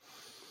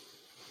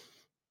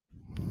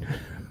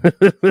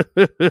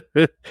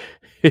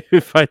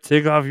 If I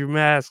take off your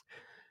mask,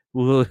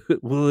 will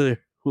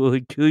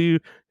it kill you?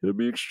 It'll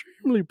be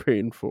extremely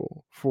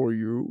painful for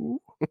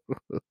you.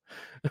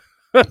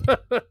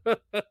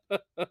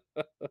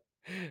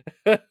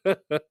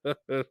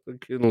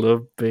 Fucking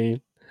love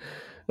Bane.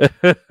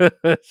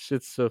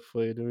 Shit's so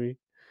funny to me.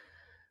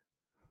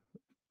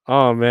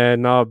 Oh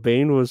man, nah,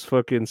 Bane was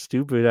fucking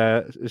stupid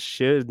as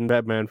shit in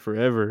Batman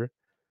Forever.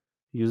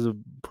 He was a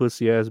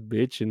pussy ass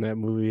bitch in that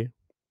movie.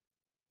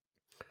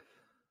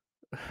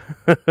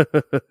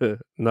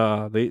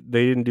 Nah, they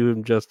didn't do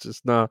him justice.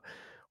 Nah,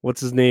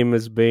 what's his name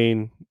is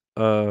Bane?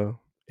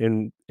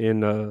 In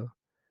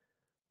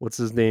what's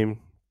his name?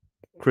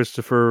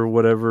 Christopher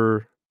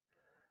whatever.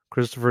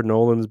 Christopher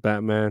Nolan's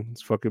Batman.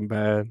 It's fucking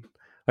bad.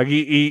 Like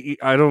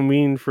I don't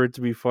mean for it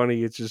to be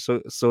funny. It's just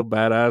so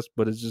badass,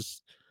 but it's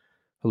just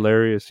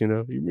hilarious. You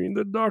know. You mean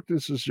the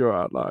darkness is your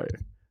ally?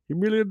 You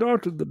merely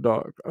adopted the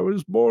dark. I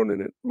was born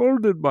in it,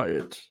 molded by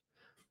it.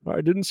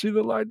 I didn't see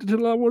the light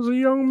until I was a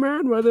young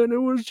man. By then,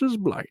 it was just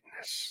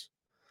blindness.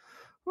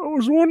 I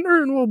was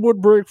wondering what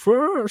would break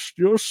first,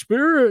 your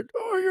spirit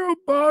or your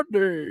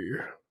body.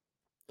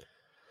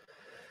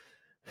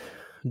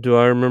 Do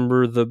I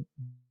remember the?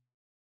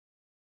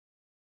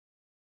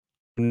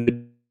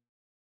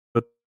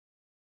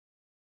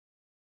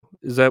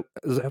 Does that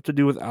have to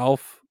do with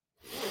Alf?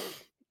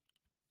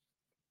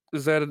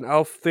 Is that an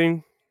Alf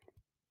thing?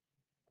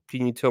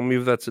 Can you tell me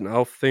if that's an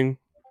Alf thing?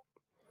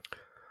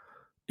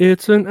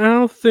 It's an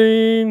Alf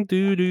thing,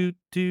 doo doo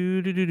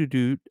doo doo doo doo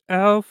doo.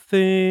 Alf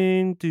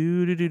thing,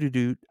 doo doo doo doo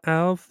doo.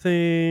 Alf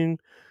thing.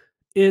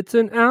 It's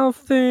an Alf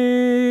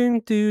thing,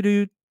 doo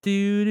doo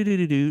doo doo doo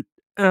doo doo.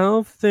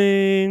 Alf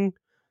thing,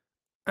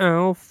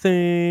 Alf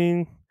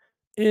thing.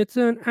 It's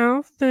an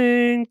Alf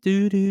thing,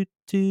 doo doo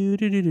doo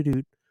doo doo doo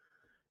doo.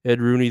 Ed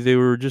Rooney, they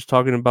were just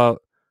talking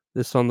about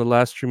this on the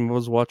last stream I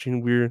was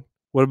watching. Weird.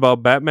 What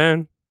about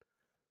Batman?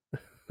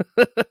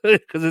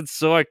 Because it's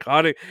so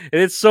iconic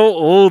and it's so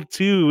old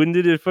too. When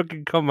did it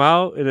fucking come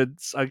out? And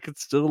I could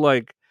still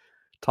like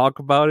talk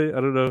about it. I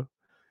don't know.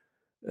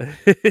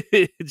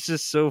 It's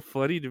just so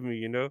funny to me,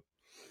 you know.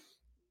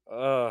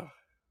 Uh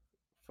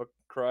fucking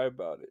cry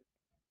about it.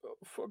 Oh,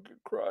 fucking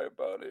cry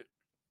about it.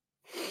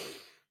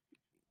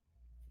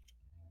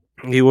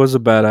 He was a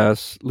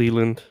badass,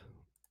 Leland,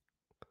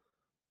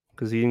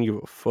 because he didn't give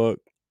a fuck.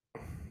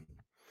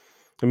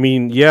 I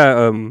mean,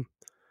 yeah,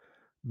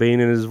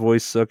 Bane and his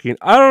voice sucking.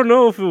 I don't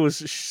know if it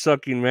was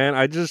sucking, man.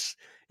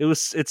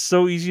 It's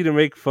so easy to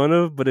make fun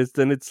of, but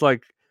it's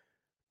like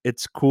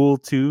it's cool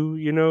too,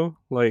 you know,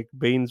 like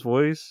Bane's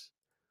voice.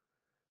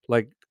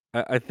 Like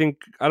I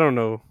think I don't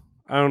know.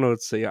 I don't know what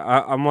to say.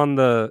 I'm on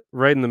the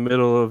right in the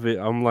middle of it.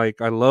 I'm like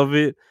I love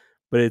it,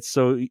 but it's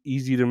so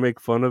easy to make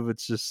fun of.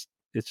 It's just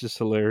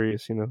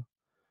hilarious, you know.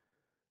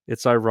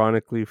 It's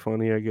ironically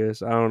funny, I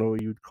guess. I don't know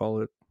what you'd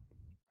call it.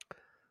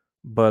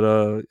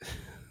 But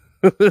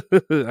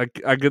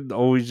I could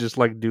always just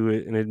like do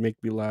it and it'd make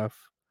me laugh.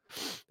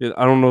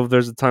 I don't know if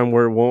there's a time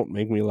where it won't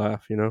make me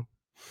laugh, you know.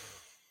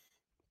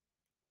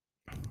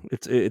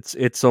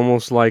 It's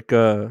almost like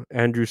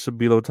Andrew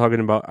Sabilo talking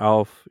about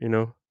Alf, you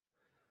know.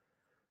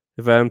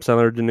 If Adam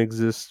Sandler didn't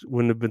exist,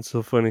 wouldn't have been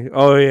so funny.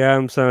 Oh yeah,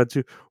 Adam Sandler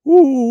too.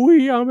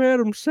 Ooh, I'm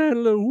Adam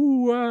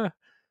Sandler.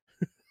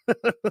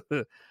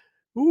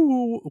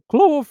 Ooh,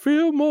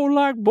 chlorophyll more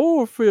like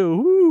borophyll.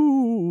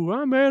 Ooh,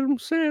 I'm Adam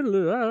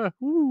Sandler.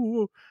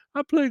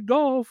 I play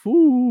golf.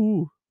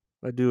 Ooh,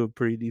 I do a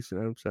pretty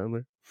decent Adam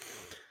Sandler.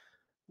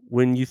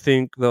 When you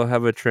think they'll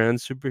have a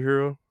trans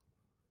superhero,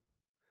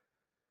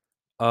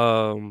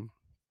 um,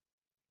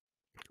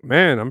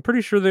 man, I'm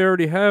pretty sure they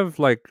already have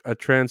like a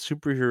trans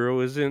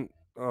superhero. Isn't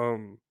I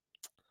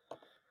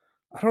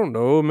don't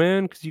know,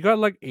 man, because you got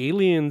like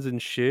aliens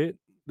and shit.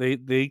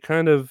 They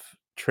kind of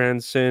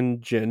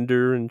transcend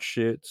gender and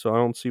shit, so I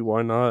don't see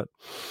why not.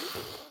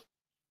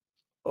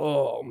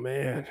 Oh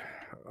man,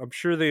 I'm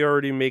sure they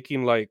already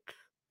making like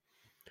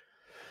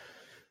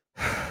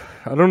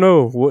I don't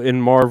know what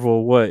in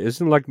Marvel. What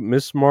isn't like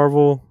Miss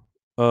Marvel,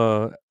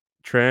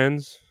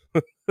 trans?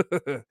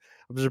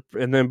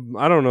 And then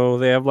I don't know.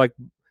 They have like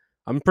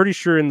I'm pretty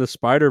sure in the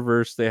Spider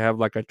Verse they have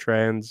like a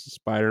trans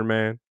Spider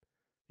Man.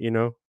 You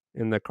know,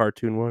 in the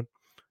cartoon one.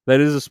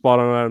 That is a spot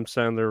on Adam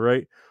Sandler,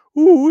 right?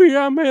 Ooh,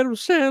 yeah, I'm Adam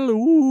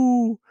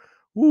Sandler.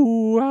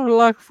 Ooh, I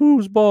like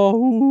foosball.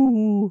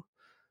 Ooh,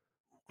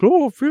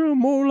 chlorophyll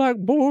more like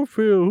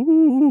borophyll.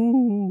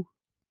 Ooh,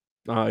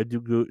 I do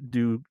a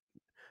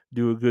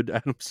good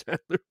Adam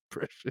Sandler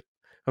impression.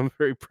 I'm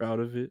very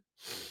proud of it.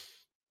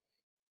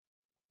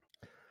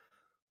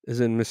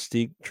 Isn't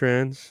Mystique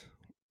trans?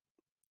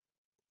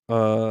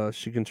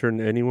 She can turn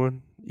to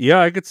anyone.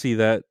 Yeah, I could see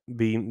that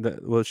being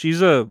that. Well,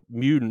 she's a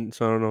mutant,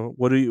 so I don't know.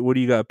 What do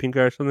you got? Pink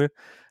eye or something?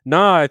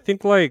 Nah, I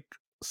think like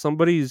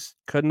somebody's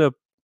cutting up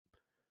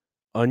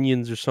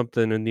onions or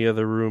something in the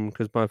other room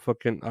because my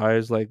fucking eye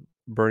is like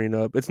burning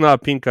up. It's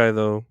not pink eye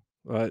though.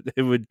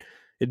 It'd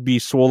be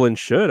swollen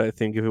shut. I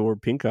think if it were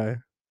pink eye,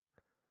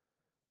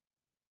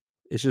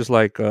 it's just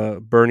like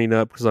burning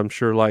up because I'm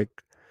sure like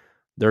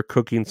they're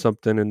cooking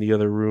something in the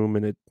other room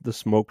and the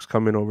smoke's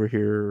coming over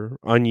here,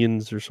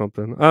 onions or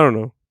something. I don't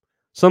know.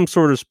 Some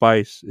sort of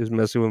spice is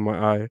messing with my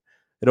eye.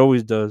 It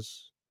always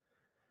does.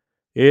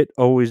 It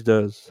always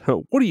does.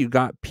 What do you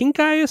got? Pink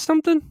eye or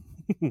something?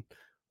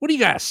 What do you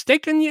got? A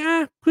steak in your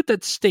eye? Put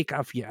that steak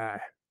off your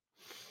eye.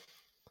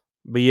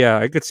 But yeah,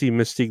 I could see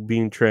Mystique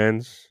being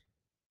trans.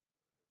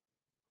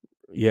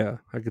 Yeah,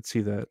 I could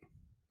see that.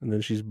 And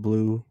then she's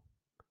blue.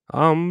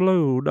 I'm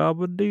blue,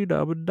 dabba dee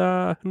dabba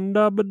da,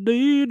 dabba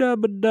dee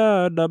dabba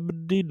da, dabba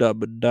dee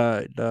dabba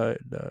die, die,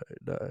 die,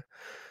 die.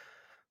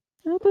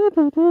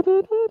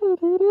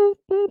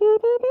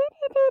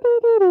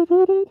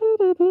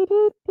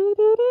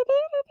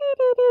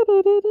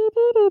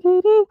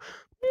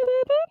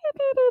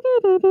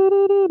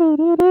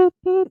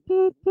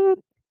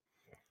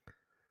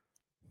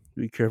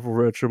 Be careful,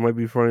 Retro might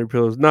be finding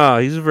pillows. Nah,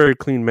 he's a very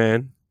clean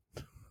man.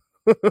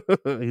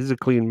 He's a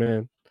clean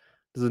man.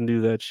 Doesn't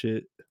do that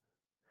shit.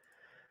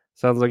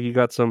 Sounds like you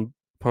got some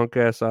punk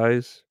ass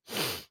eyes.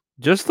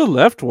 Just the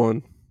left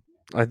one.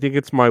 I think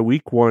it's my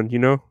weak one, you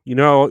know? You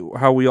know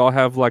how we all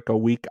have like a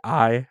weak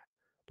eye,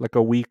 like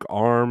a weak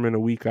arm and a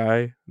weak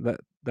eye?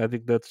 That I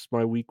think that's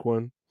my weak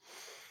one.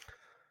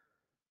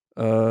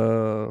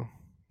 Uh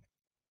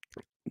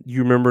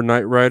you remember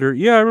Knight Rider?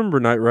 Yeah, I remember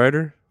Knight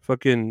Rider.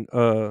 Fucking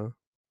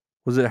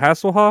was it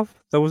Hasselhoff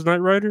that was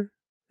Knight Rider?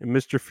 And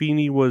Mr.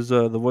 Feeney was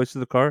the voice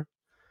of the car?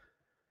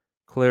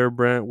 Claire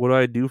Brandt, what do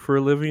I do for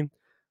a living?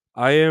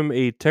 I am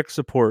a tech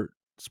support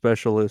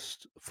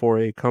specialist for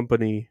a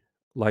company,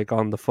 like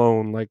on the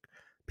phone. Like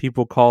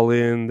people call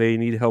in, they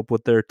need help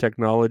with their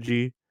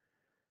technology,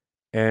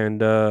 and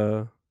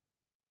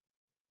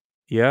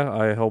yeah,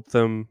 I help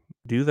them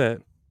do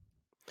that.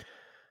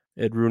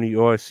 Ed Rooney,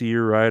 oh, I see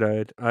you're right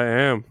eyed. I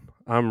am.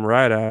 I'm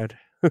right eyed.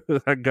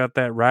 I got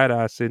that right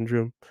eye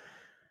syndrome.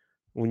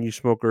 When you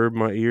smoke herb,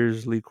 my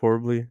ears leak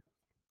horribly.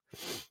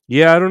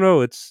 Yeah, I don't know.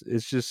 It's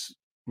just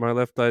my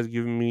left eye's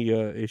giving me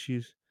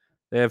issues.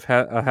 They have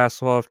a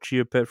Hasselhoff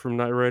Chia Pet from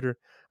Knight Rider.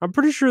 I'm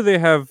pretty sure they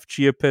have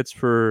Chia Pets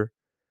for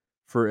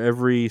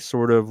every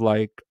sort of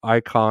like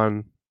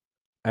icon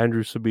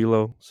Andrew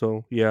Sabilo.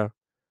 So yeah,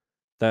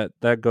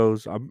 that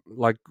goes. I'm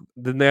like,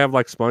 then they have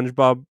like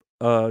SpongeBob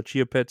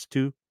Chia Pets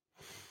too,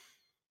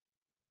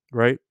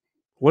 right?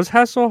 Was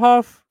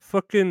Hasselhoff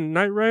fucking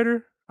Knight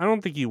Rider? I don't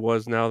think he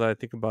was. Now that I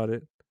think about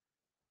it,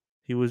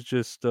 he was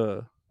just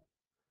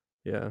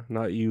yeah,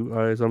 not you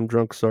eyes. I'm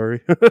drunk.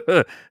 Sorry.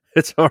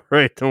 It's all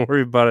right. Don't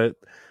worry about it,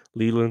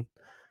 Leland.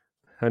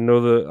 I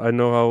know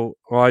how.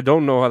 Well, I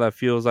don't know how that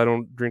feels. I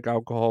don't drink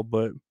alcohol,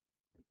 but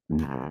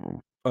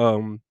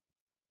um,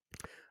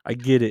 I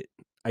get it.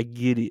 I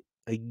get it.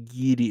 I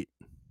get it.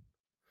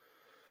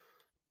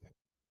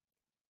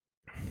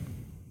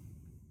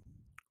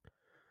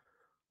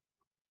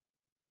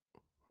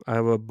 I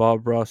have a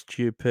Bob Ross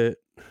chia pet.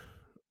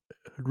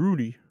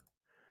 Rudy.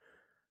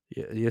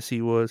 Yeah, yes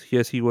he was.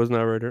 Yes he was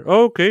not writer.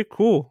 Oh, okay,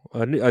 cool.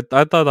 I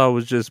thought I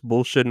was just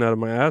bullshitting out of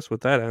my ass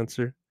with that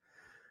answer.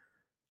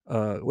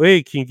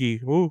 Wait,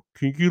 Kinky. Oh,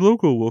 Kinky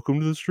Loco. Welcome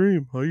to the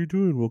stream. How you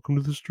doing? Welcome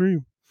to the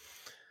stream.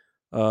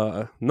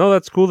 No,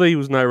 that's cool that he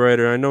was Knight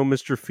Rider. I know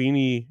Mr.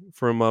 Feeney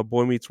from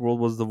Boy Meets World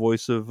was the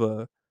voice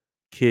of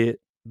Kit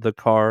the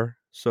car,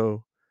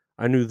 so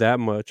I knew that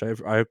much.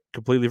 I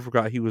completely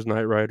forgot he was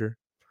Knight Rider.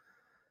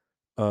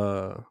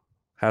 Uh,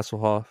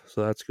 Hasselhoff,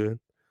 so that's good.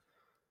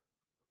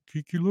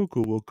 Kiki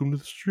Loco, welcome to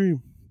the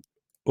stream.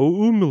 Oh,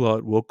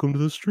 Umilot, welcome to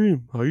the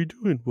stream. How you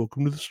doing?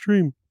 Welcome to the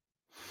stream.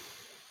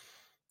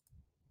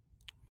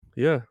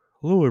 Yeah,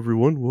 hello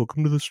everyone.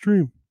 Welcome to the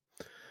stream.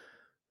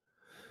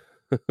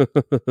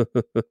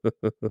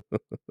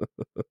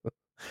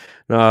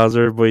 Now, how's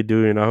everybody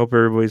doing? I hope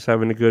everybody's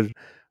having a good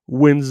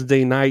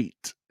Wednesday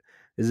night.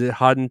 Is it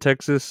hot in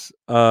Texas?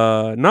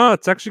 No,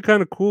 it's actually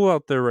kind of cool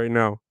out there right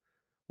now.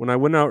 When I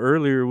went out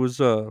earlier, it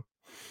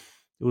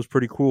was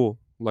pretty cool,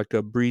 like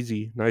a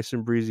breezy, nice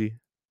and breezy.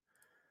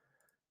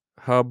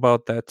 How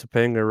about that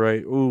Topanga,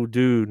 right? Ooh,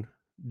 dude,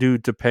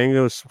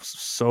 Topanga is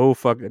so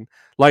fucking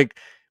like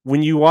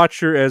when you watch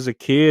her as a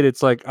kid,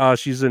 it's like, ah,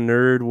 she's a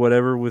nerd,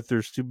 whatever, with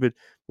her stupid.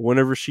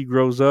 Whenever she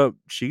grows up,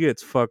 she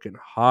gets fucking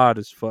hot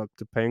as fuck.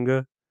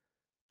 Topanga,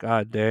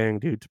 god dang,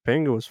 dude,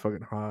 Topanga was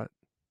fucking hot.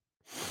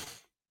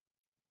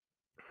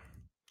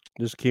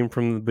 Just came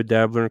from the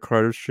Bedabbler and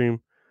Carter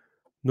stream.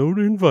 No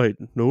invite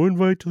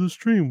to the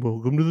stream.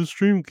 Welcome to the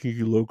stream,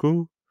 Kiki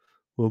Loco.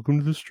 Welcome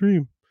to the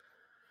stream.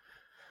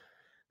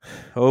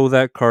 Oh,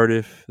 that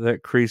Cardiff,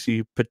 that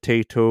crazy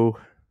potato.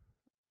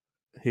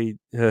 He,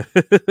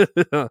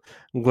 I'm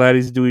glad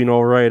he's doing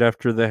all right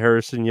after the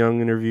Harrison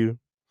Young interview.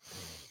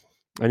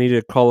 I need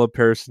to call up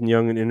Harrison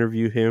Young and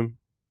interview him.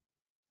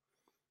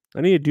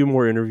 I need to do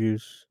more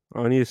interviews.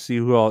 I need to see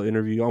who I'll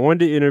interview. I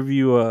wanted to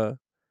interview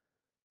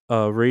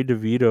Ray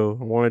DeVito.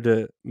 I wanted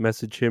to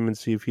message him and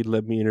see if he'd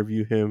let me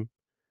interview him.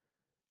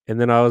 And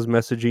then I was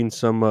messaging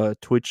some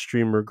Twitch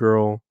streamer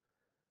girl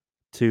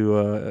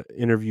to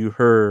interview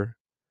her.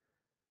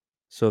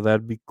 So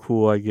that'd be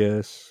cool, I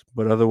guess.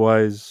 But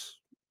otherwise,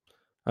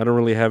 I don't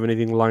really have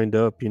anything lined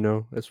up,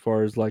 as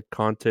far as like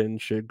content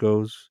and shit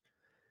goes.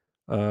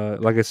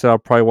 Like I said, I'll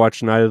probably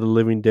watch Night of the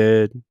Living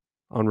Dead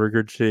on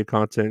regurgitated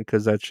content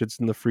because that shit's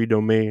in the free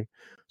domain.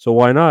 So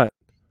why not?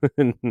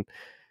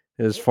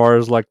 As far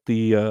as like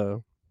the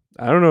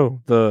I don't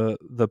know,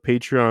 the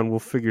Patreon, we'll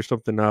figure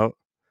something out.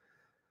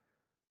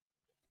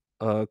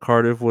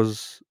 Cardiff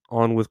was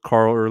on with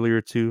Carl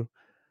earlier too.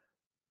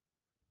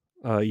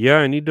 Yeah,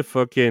 I need to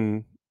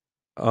fucking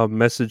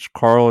message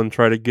Carl and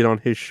try to get on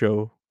his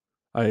show.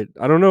 I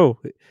don't know.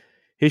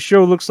 His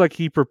show looks like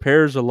he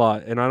prepares a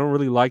lot, and I don't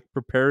really like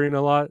preparing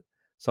a lot,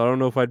 so I don't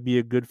know if I'd be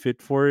a good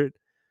fit for it.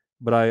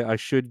 But I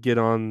should get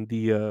on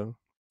the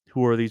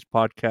Who Are These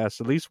Podcasts,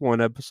 at least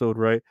one episode,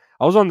 right?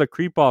 I was on the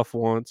Creep Off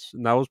once,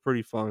 and that was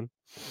pretty fun.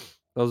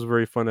 That was a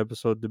very fun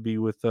episode to be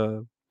with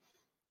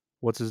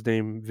what's his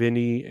name,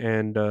 Vinny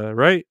and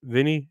right,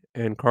 Vinny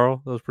and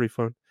Carl. That was pretty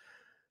fun.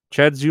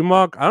 Chad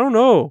Zumach, I don't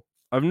know.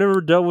 I've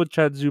never dealt with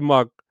Chad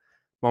Zumach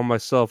on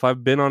myself.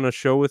 I've been on a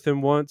show with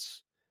him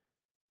once,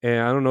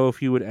 and I don't know if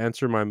he would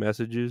answer my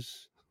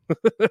messages.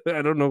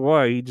 I don't know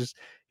why.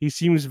 He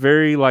seems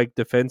very like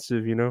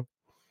defensive.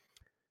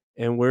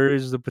 And where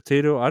is the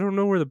potato? I don't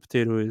know where the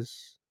potato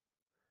is.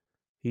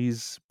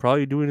 He's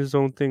probably doing his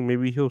own thing.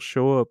 Maybe he'll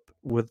show up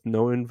with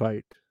no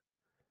invite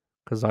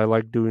because I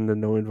like doing the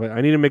no invite.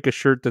 I need to make a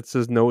shirt that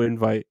says no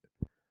invite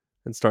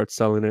and start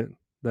selling it.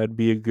 That'd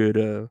be a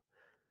good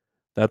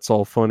that's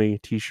all funny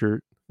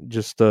t-shirt.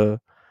 Just a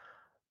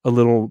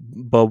little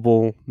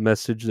bubble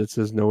message that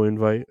says no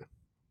invite.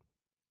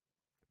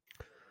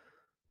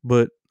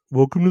 But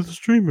welcome to the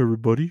stream,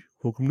 everybody.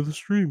 Welcome to the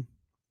stream.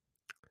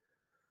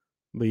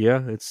 But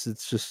yeah, it's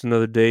just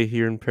another day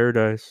here in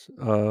paradise.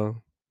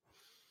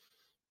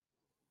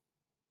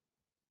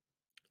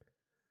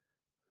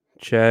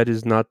 Chad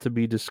is not to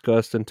be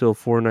discussed until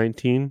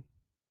 419.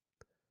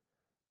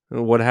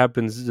 What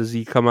happens? Does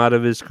he come out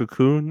of his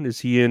cocoon? Is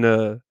he in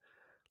a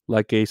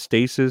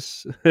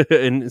stasis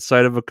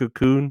inside of a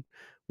cocoon,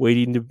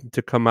 waiting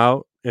to come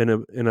out in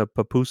a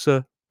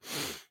papusa,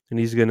 and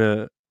he's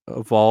gonna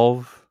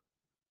evolve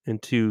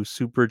into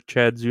Super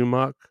Chad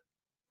Zumach?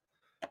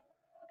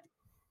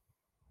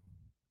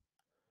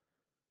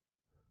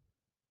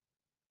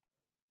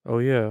 Oh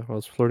yeah, I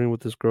was flirting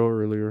with this girl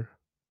earlier.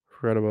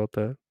 Forgot about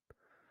that.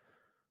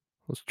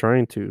 I was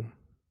trying to.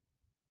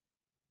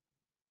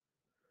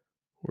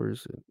 Where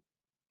is it?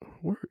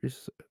 Where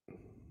is it?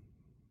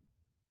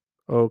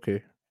 Oh,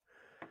 okay.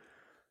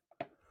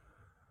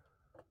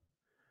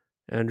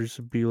 Andrew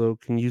Sabilo,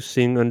 can you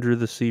sing Under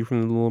the Sea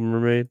from The Little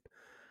Mermaid?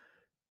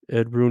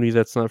 Ed Rooney,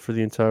 that's not for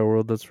the entire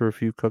world. That's for a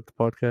few cooked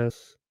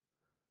podcasts.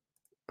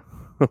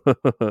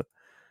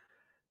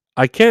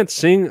 I can't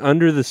sing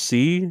Under the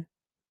Sea.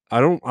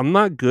 I'm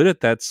not good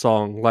at that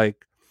song.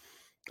 Like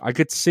I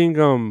could sing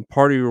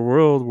Part of Your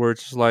World where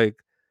it's just like,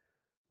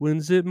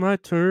 when's it my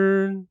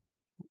turn?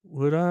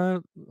 Would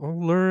I'll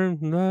learn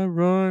when I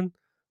run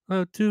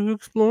out to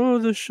explore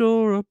the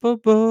shore up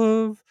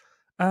above,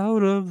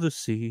 out of the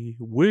sea.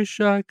 Wish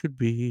I could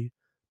be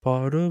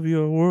part of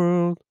your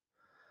world.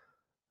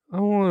 I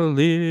wanna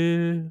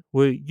live,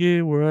 wait,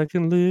 yeah, where I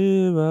can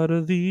live out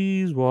of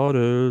these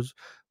waters.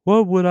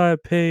 What would I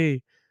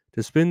pay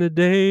to spend a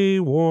day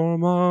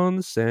warm on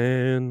the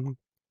sand?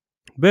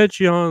 Bet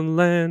you on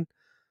land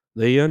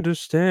they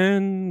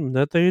understand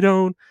that they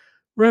don't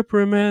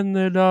reprimand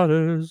their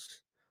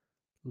daughters.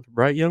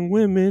 Bright young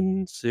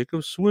women, sick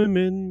of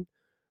swimming,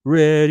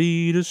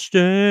 ready to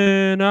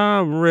stand.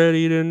 I'm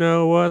ready to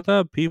know what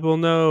the people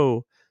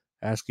know.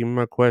 Asking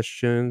my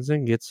questions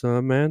and get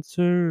some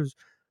answers.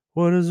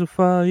 What is a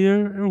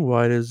fire and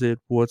why does it,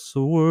 what's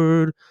the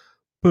word,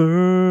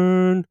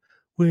 burn?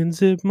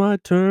 When's it my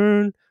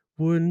turn?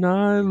 Wouldn't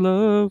I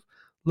love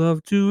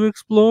to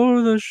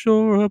explore the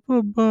shore up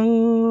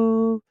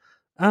above,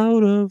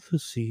 out of the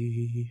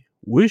sea?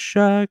 Wish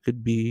I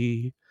could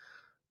be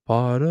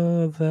part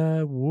of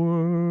that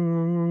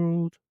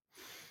world.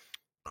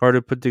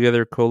 Carter put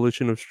together a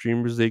coalition of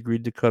streamers. They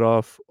agreed to cut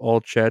off all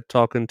chat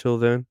talk until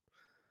then.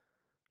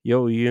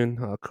 Yo,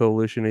 Ian,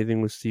 coalition,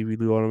 anything with Stevie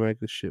Lou automatic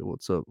shit.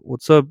 What's up?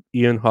 What's up,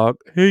 Ian Hawk?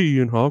 Hey,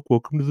 Ian Hawk,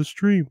 welcome to the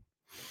stream.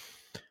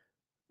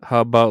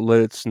 How about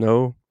Let It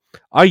Snow?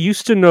 I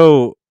used to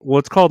know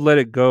what's called Let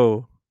It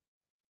Go.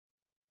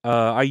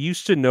 I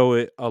used to know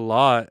it a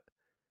lot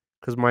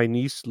because my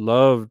niece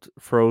loved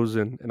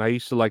Frozen, and I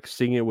used to like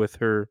sing it with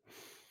her.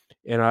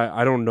 And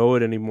I don't know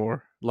it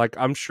anymore. Like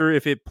I'm sure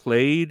if it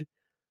played,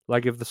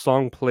 like if the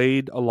song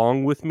played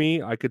along with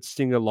me, I could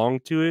sing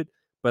along to it,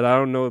 but I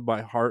don't know it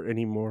by heart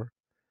anymore.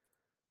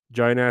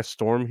 Giant ass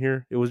storm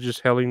here. It was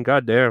just hailing.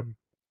 Goddamn.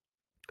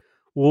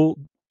 Well,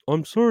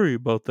 I'm sorry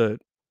about that,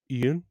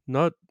 Ian.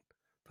 Not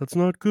That's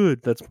not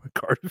good. That's my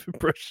Cardiff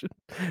impression.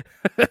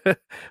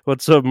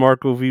 What's up,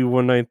 Marco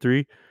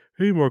V193?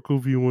 Hey, Marco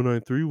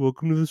V193.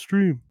 Welcome to the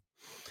stream.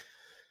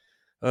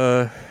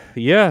 Uh,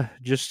 yeah,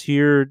 just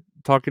here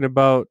talking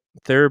about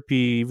therapy.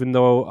 Even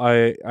though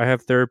I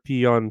have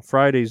therapy on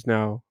Fridays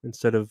now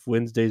instead of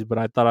Wednesdays, but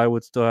I thought I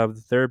would still have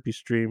the therapy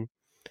stream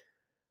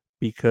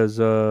because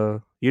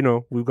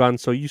we've gotten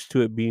so used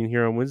to it being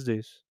here on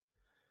Wednesdays.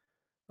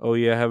 Oh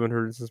yeah, I haven't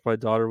heard it since my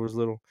daughter was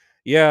little.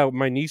 Yeah,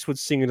 my niece would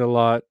sing it a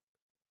lot,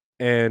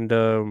 and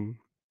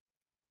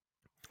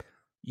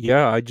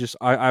yeah,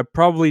 I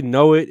probably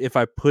know it if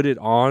I put it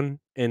on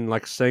and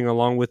like sang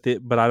along with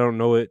it, but I don't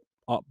know it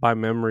by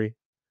memory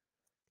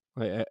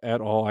like,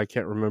 at all. I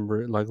can't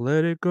remember it. Like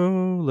let it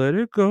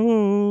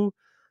go,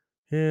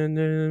 and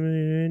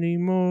then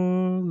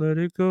anymore. Let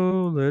it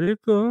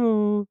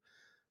go.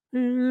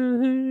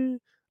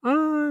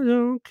 I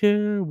don't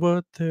care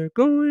what they're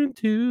going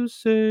to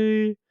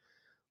say.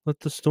 Let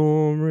the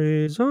storm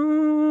rage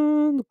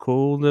on. The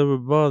cold never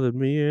bothered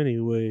me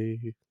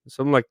anyway.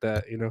 Something like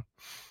that, you know.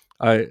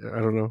 I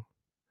don't know.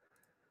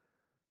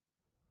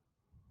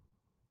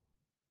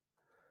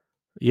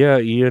 Yeah,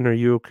 Ian, are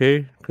you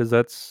okay? Because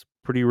that's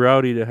pretty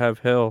rowdy to have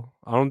hell.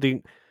 I don't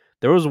think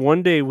there was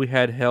one day we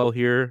had hell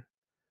here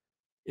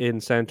in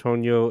San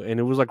Antonio, and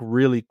it was like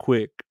really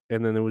quick,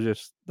 and then it was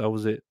just that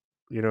was it.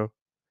 You know,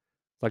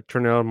 like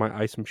turning on my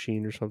ice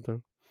machine or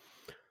something.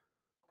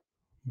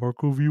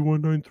 Marco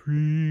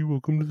V193,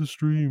 welcome to the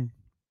stream.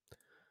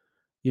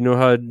 You know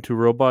how to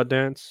robot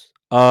dance?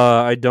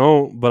 I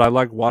don't, but I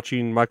like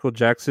watching Michael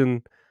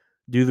Jackson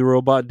do the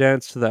robot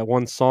dance to that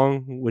one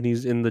song when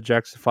he's in the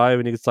Jackson 5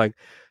 and he's like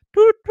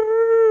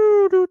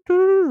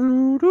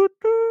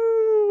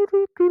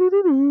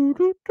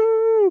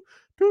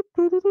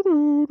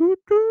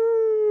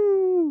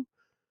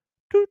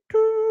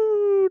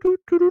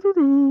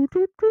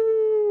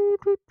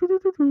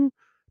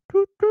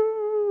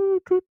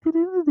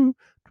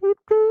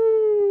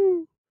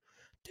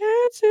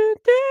dancing,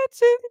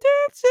 dancing,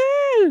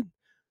 dancing.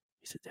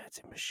 He's a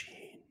dancing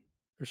machine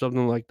or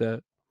something like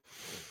that.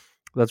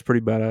 That's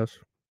pretty badass.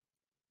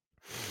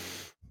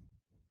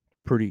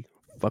 Pretty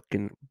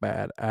fucking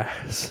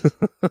badass.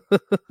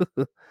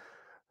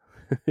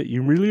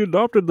 You really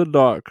adopted the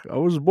dark. I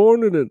was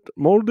born in it,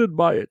 molded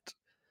by it.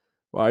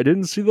 Well, I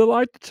didn't see the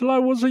light till I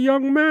was a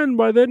young man.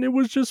 By then, it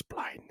was just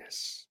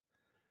blindness.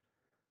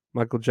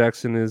 Michael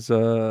Jackson is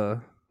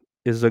a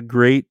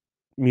great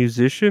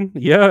musician.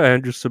 Yeah,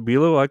 Andrew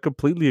Sabilo, I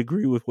completely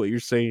agree with what you're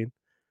saying.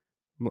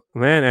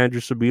 Man,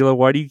 Andrew Sabilo,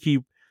 why do you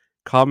keep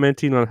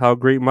commenting on how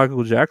great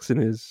Michael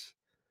Jackson is?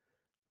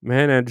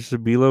 Man, Andrew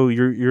Sabilo,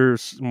 you're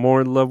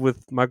more in love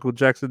with Michael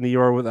Jackson than you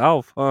are with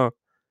Alf, huh?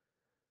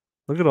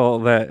 Look at all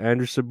that.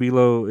 Andrew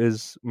Sabilo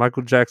is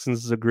Michael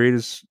Jackson's the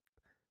greatest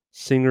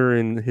singer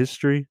in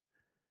history.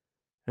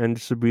 Andrew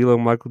Sabilo,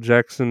 Michael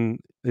Jackson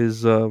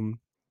is the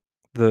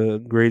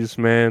greatest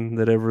man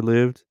that ever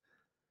lived.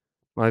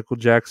 Michael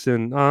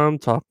Jackson, I'm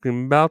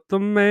talking about the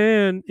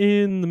man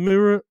in the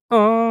mirror.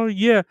 Oh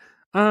yeah,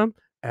 I'm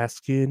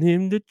asking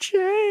him to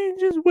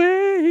change his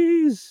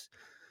ways.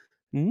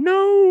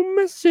 No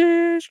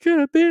message could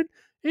have been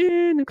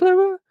any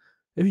clever.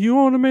 If you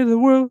want to make the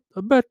world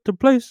a better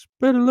place,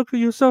 better look at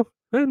yourself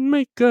and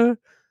make a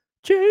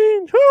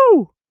change.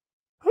 Who?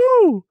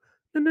 Who?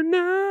 Na na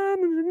na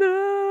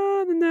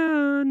na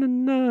na na na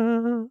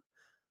na.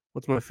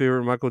 What's my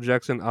favorite Michael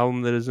Jackson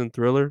album that isn't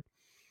Thriller?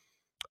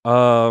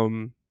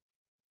 Um,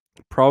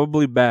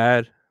 Probably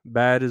Bad.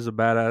 Bad is a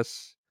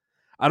badass.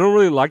 I don't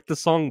really like the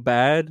song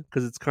Bad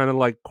because it's kind of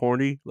like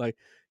corny. Like,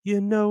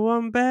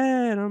 I'm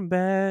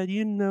bad,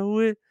 you know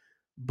it.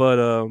 But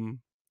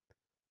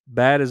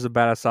Bad is a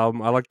badass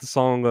album. I like the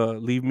song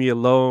Leave Me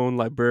Alone,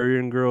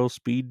 Librarian Girl,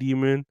 Speed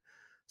Demon.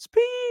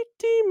 Speed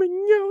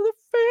Demon, you're the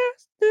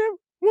fast that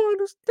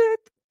wanna start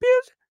the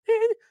music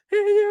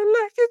and you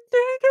like it,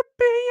 they can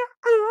be your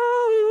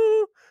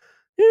own.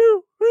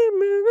 You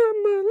remember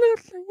my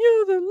lesson,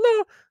 you're the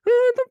law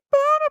of the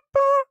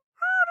butterball.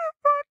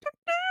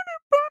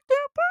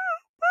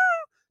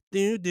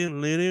 Do do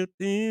little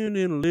do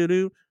do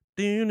little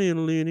do do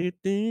little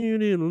do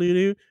do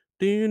little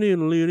do do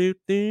little do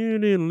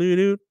do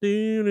little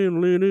do do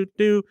little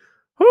do.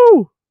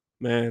 Whoo,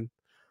 man!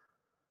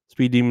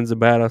 Speed Demon's a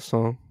badass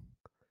song.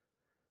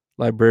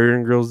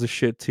 Librarian Girl's the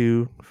shit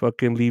too.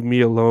 Fucking Leave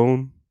Me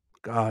Alone.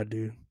 God,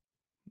 dude.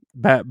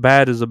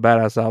 Bad is a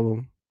badass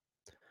album.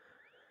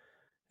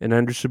 And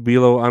Andrew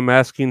Sabilo, I'm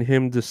asking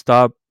him to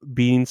stop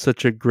being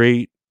such a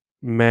great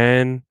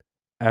man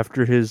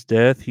after his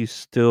death. He's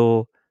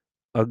still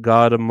a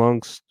god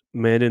amongst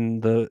men in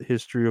the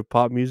history of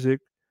pop music.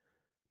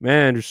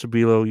 Man, Andrew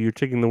Sabilo, you're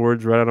taking the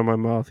words right out of my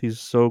mouth. He's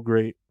so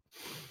great.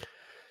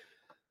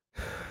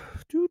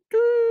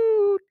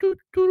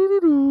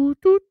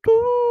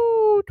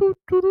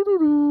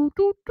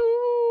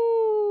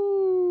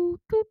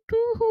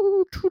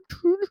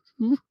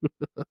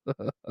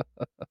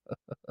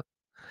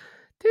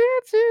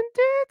 Dancing,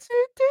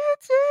 dancing,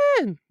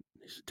 dancing.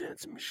 He's a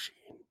dancing machine.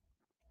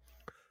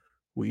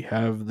 We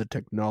have the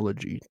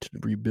technology to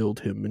rebuild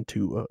him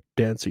into a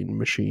dancing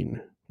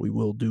machine. We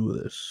will do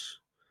this.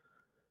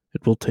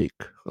 It will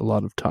take a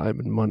lot of time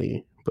and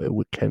money, but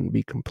it can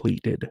be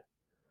completed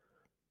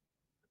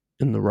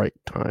in the right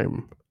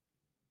time,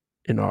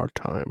 in our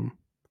time.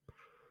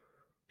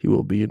 He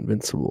will be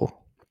invincible.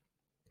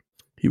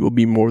 He will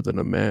be more than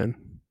a man.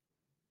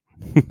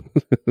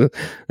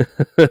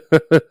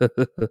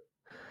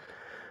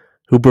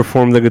 Who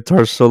performed the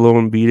guitar solo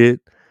and beat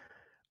it?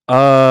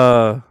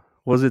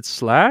 Was it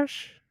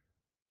Slash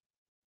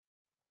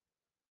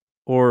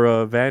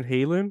or Van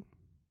Halen?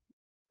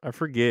 I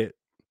forget.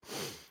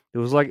 It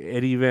was like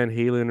Eddie Van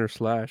Halen or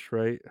Slash,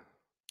 right?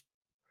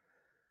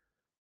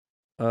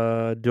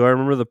 Do I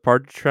remember the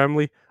Partridge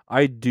Family?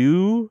 I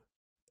do,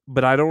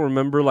 but I don't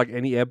remember like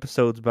any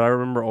episodes. But I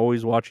remember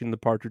always watching the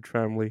Partridge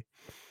Family.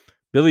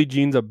 Billie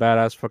Jean's a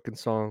badass fucking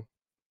song.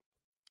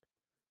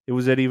 It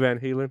was Eddie Van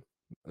Halen.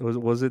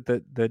 Was it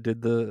that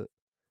did the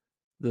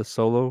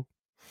solo?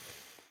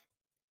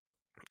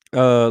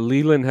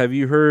 Leland, have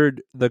you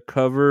heard the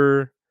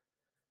cover?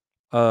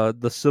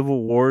 The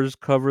Civil Wars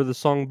cover the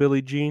song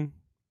Billie Jean.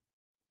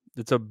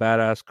 It's a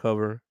badass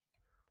cover.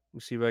 Let me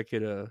see if I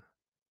could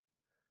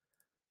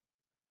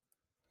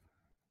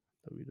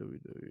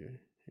www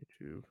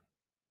YouTube.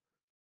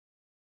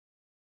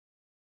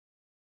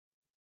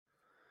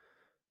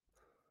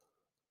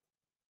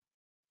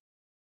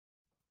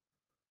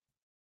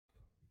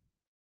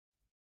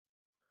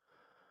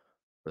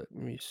 Let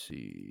me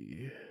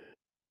see.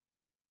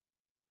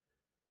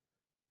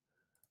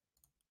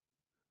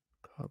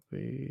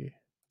 Copy.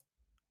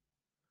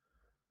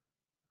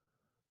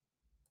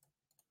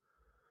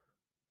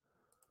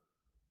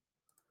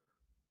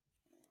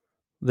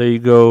 There you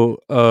go,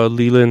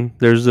 Leland.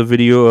 There's a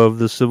video of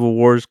the Civil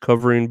Wars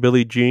covering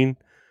Billie Jean,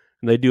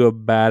 and they do a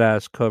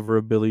badass cover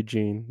of Billie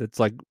Jean. It's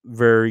like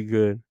very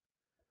good.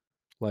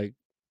 Like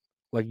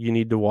like you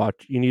need to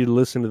watch. You need to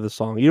listen to the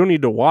song. You don't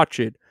need to watch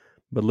it,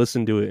 but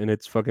listen to it, and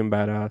it's fucking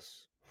badass.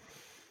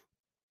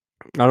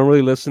 I don't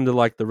really listen to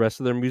like the rest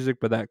of their music,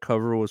 but that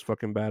cover was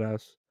fucking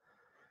badass.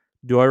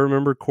 Do I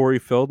remember Corey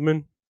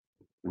Feldman?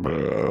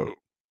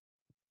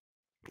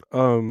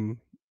 Um,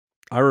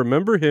 I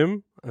remember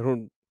him. I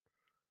don't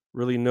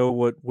really know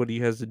what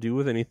he has to do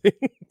with anything,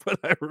 but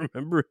I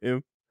remember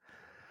him.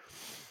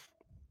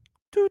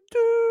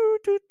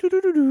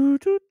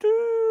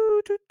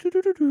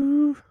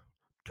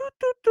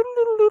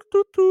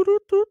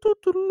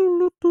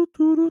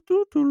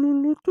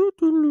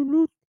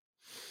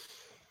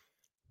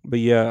 But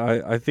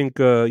yeah, I think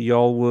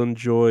y'all will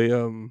enjoy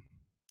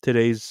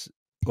today's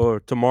or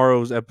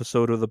tomorrow's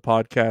episode of the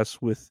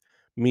podcast with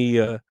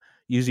me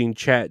using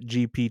Chat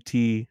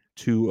GPT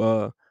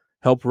to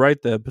help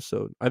write the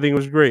episode. I think it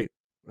was great.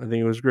 I think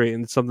it was great,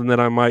 and it's something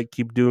that I might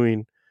keep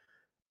doing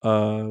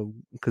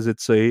because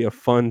it's a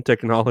fun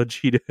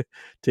technology to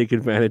take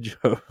advantage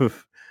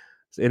of,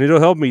 and it'll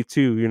help me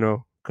too. You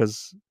know,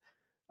 because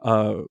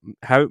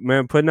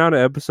man, putting out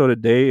an episode a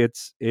day,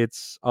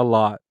 it's a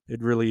lot.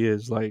 It really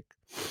is. Like,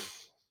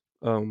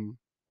 um,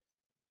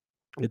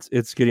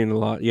 it's getting a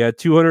lot. Yeah,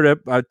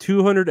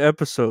 200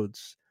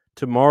 episodes.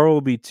 Tomorrow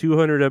will be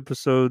 200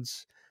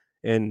 episodes,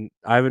 and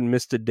I haven't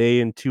missed a day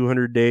in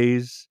 200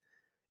 days,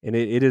 and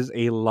it is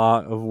a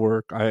lot of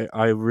work.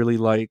 I really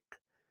like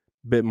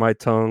bit my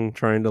tongue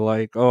trying to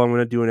like, oh, I'm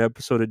gonna do an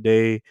episode a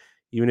day,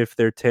 even if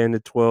they're 10 to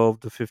 12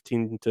 to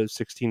 15 to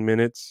 16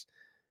 minutes.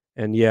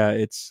 And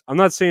yeah, I'm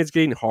not saying it's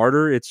getting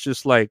harder. It's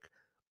just like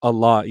a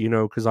lot, you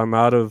know, because I'm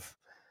out of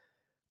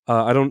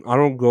I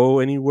don't go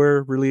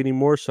anywhere really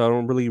anymore, so I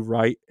don't really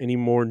write any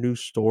more new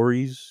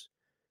stories.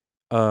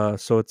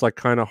 So it's like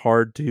kind of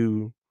hard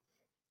to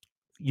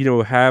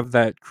have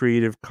that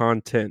creative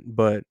content,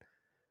 but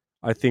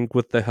I think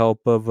with the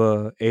help of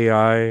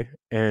AI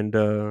and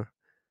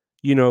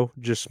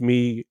just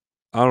me,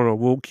 I don't know,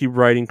 we'll keep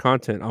writing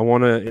content. I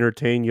want to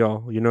entertain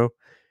y'all,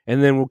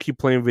 and then we'll keep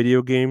playing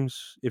video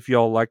games if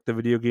y'all like the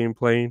video game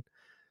playing.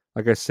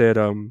 Like I said,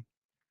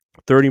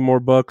 30 more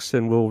bucks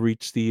and we'll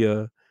reach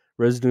the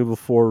Resident Evil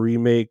 4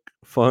 remake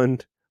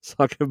fund so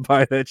I can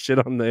buy that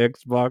shit on the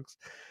Xbox.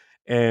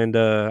 And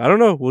I don't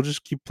know, we'll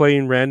just keep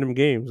playing random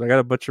games. I got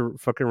a bunch of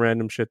fucking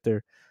random shit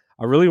there.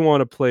 I really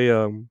want to play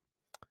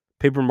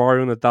Paper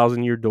Mario and the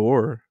Thousand Year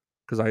Door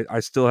because I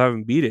still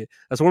haven't beat it.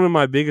 That's one of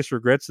my biggest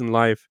regrets in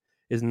life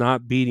is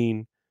not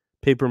beating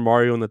Paper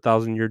Mario and the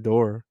Thousand Year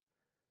Door.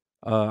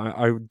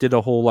 I did a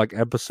whole like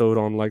episode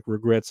on like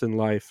regrets in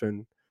life,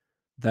 and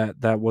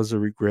that was a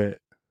regret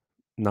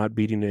not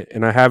beating it.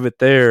 And I have it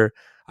there.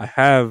 I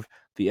have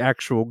the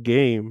actual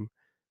game,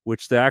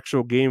 which the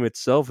actual game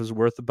itself is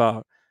worth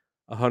about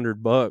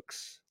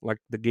 $100. Like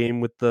the game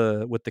with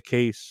the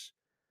case.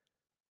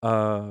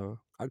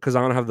 Because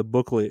I don't have the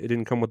booklet. It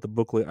didn't come with the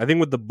booklet. I think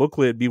with the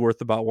booklet it'd be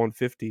worth about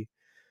 150,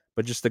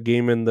 but just the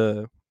game and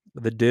the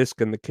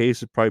disc and the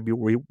case would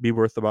probably be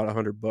worth about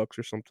 $100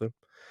 or something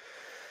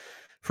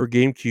for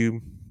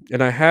GameCube.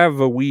 And I have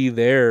a Wii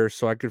there,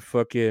 so I could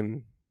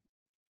fucking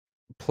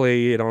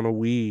play it on a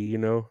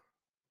Wii.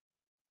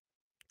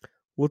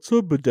 What's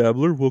up,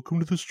 Bedabbler? Welcome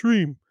to the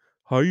stream.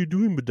 How you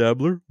doing,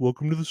 Bedabbler?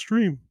 Welcome to the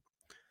stream.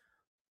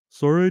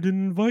 Sorry I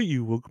didn't invite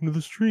you. Welcome to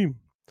the stream.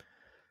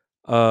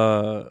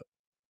 Uh,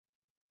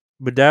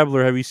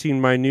 Bedabbler, have you seen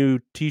my new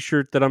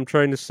T-shirt that I'm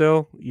trying to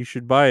sell? You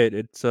should buy it.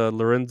 It's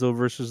Lorenzo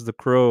versus the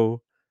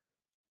Crow,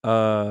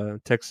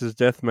 Texas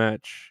Death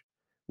Match.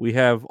 We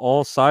have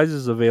all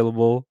sizes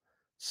available,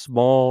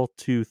 small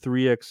to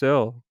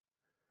 3XL.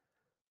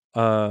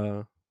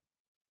 Uh,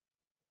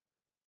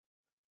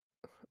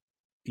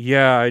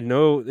 yeah, I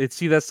know.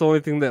 See, that's the only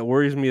thing that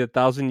worries me. The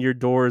Thousand Year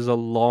Door is a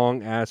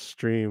long ass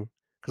stream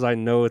because I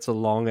know it's a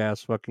long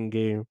ass fucking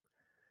game.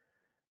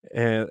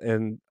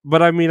 And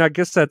but I mean, I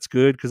guess that's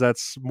good because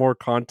that's more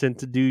content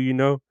to do, you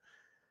know.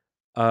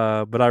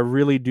 But I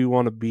really do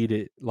want to beat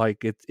it.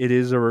 Like it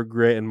is a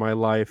regret in my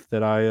life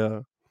that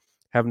I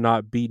have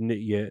not beaten it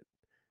yet.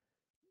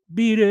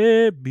 Beat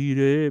it, beat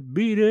it,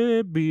 beat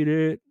it, beat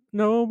it.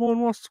 No one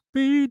wants to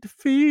be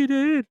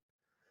defeated.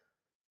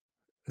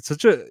 It's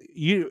such a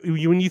you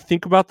when you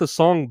think about the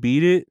song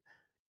 "Beat It,"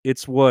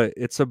 it's what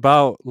it's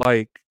about,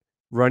 like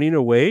running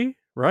away,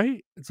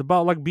 right? It's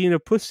about like being a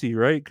pussy,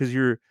 right? Because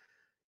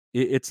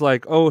it's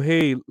like, oh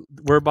hey,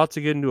 we're about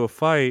to get into a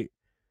fight,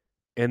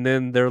 and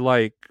then they're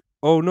like,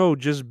 oh no,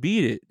 just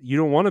beat it. You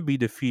don't want to be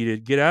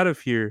defeated. Get out of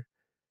here.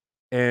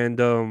 And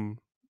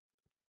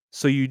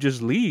so you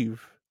just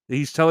leave.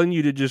 He's telling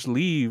you to just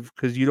leave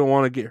because you don't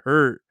want to get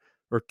hurt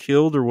or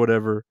killed or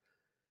whatever.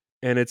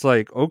 And it's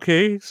like,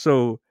 okay,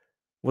 so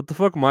what the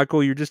fuck,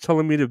 Michael? You're just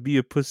telling me to be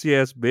a pussy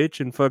ass bitch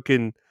and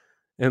fucking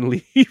and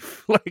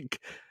leave? Like,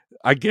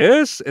 I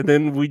guess. And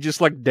then we just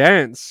like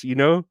dance, you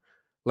know?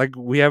 Like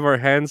we have our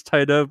hands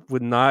tied up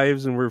with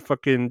knives and we're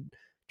fucking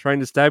trying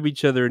to stab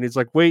each other. And it's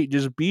like, wait,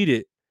 just beat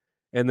it.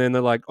 And then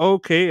they're like, oh,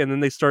 okay. And then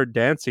they start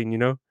dancing, you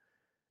know?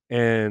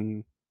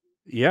 And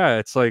yeah,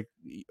 it's like,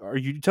 are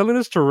you telling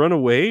us to run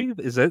away?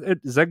 Is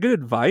that good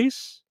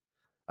advice?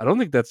 I don't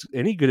think that's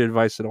any good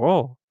advice at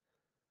all.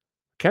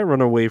 Can't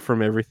run away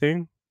from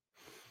everything.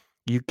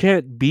 You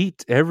can't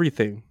beat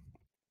everything.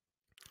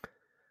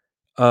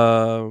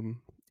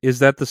 Um, is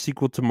that the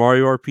sequel to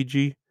Mario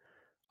RPG?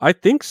 I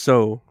think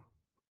so.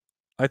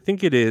 I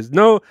think it is.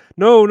 No,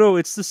 no, no.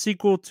 It's the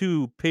sequel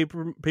to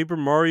Paper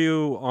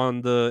Mario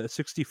on the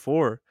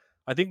 64.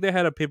 I think they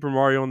had a Paper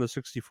Mario on the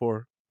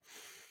 64.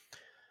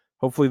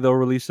 Hopefully they'll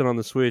release it on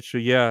the Switch. So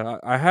yeah,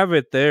 I have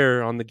it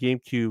there on the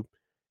GameCube,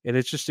 and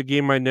it's just a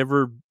game I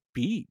never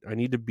beat. I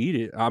need to beat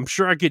it. I'm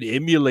sure I could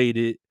emulate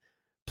it,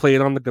 play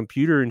it on the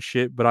computer and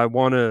shit, but I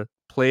want to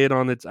play it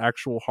on its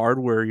actual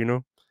hardware. You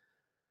know?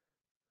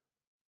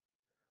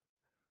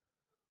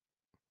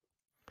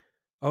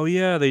 Oh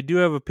yeah, they do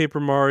have a Paper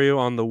Mario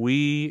on the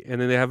Wii, and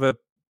then they have a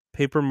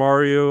Paper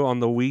Mario on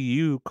the Wii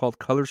U called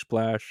Color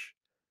Splash.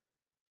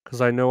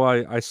 Because I know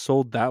I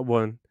sold that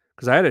one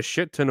because I had a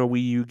shit ton of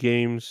Wii U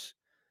games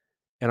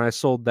and I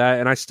sold that,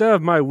 and I still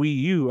have my Wii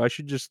U. I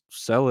should just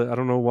sell it. I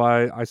don't know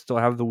why I still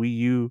have the Wii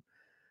U,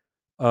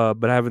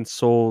 but I haven't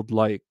sold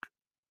like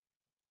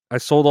I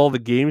sold all the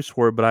games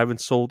for it, but I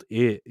haven't sold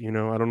it. You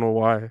know, I don't know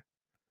why.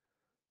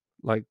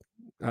 Like,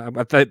 I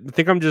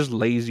think I'm just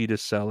lazy to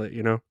sell it.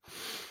 You know,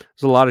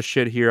 there's a lot of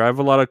shit here. I have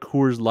a lot of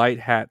Coors Light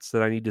hats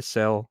that I need to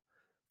sell.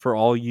 For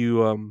all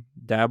you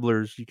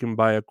dabblers, you can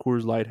buy a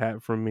Coors Light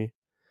hat from me.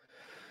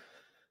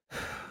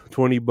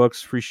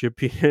 $20 free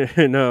shipping.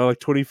 No, like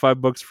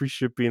 $25 free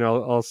shipping.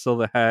 I'll sell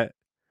the hat.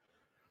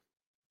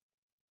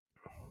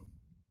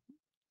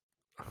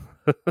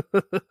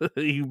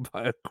 You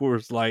buy a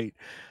Coors Light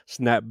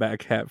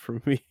snapback hat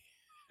from me.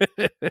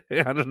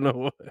 I don't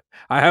know.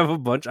 I have a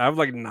bunch. I have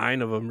like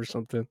 9 of them or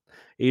something,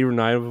 8 or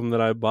 9 of them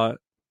that I bought.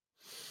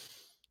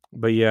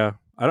 But yeah,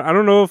 I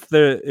don't know if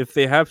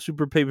they have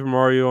Super Paper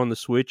Mario on the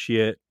Switch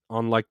yet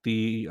on like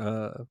the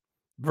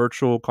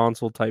virtual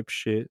console type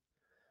shit.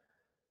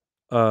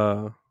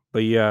 Uh,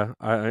 but yeah,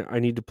 I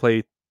need to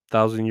play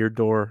Thousand Year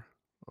Door.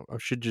 I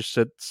should just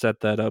set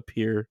that up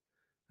here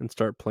and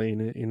start playing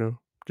it. You know,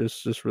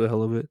 just for the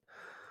hell of it.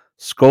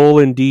 Skull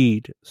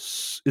indeed.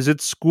 Is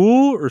it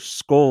school or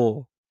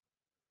skull?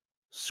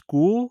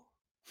 School?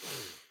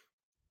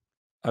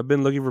 I've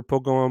been looking for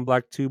Pokemon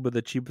Black 2, but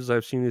the cheapest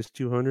I've seen is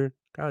 200.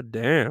 God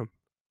damn.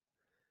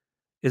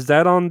 Is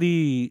that on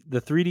the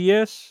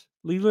 3DS,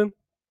 Leland?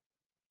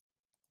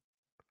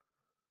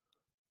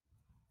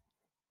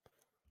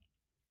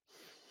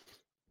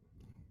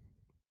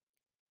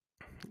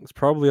 It's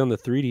probably on the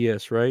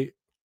 3DS, right?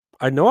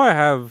 I know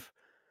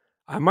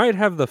I might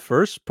have the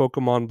first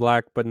Pokemon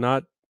Black, but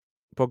not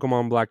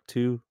Pokemon Black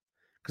 2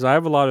 cuz I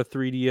have a lot of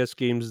 3DS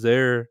games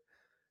there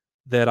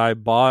that I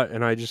bought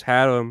and I just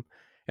had them,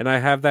 and I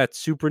have that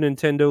Super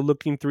Nintendo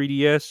looking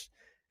 3DS,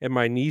 and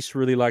my niece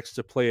really likes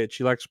to play it.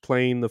 She likes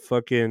playing the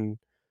fucking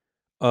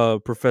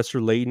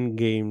Professor Layton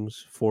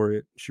games for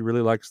it. She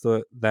really likes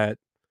the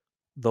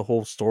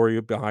whole story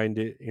behind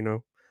it, you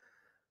know.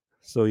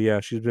 So yeah,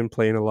 she's been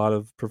playing a lot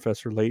of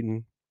Professor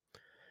Layton.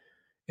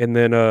 And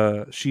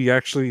then she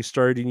actually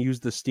started to use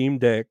the Steam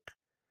Deck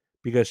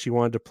because she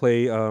wanted to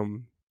play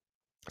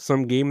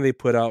some game they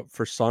put out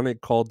for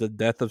Sonic called The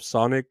Death of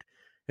Sonic,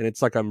 and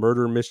it's like a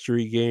murder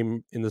mystery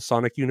game in the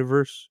Sonic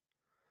universe.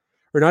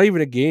 or not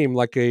even a game,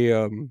 like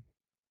a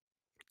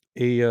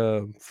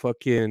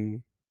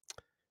fucking,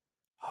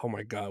 oh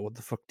my god, what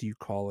the fuck do you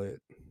call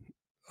it?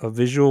 A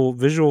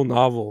visual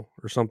novel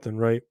or something,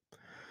 right?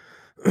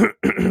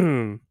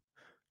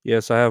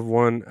 Yes, I have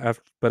one.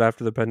 But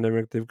after the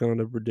pandemic, they've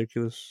gone up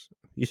ridiculous.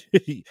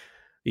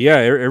 Yeah,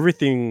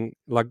 everything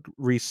like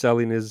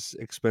reselling is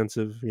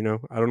expensive.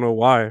 I don't know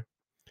why.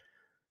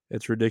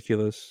 It's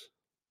ridiculous.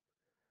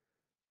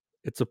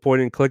 It's a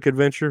point and click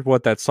adventure.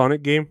 What, that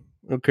Sonic game?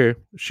 Okay,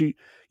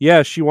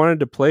 yeah, she wanted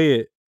to play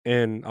it,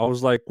 and I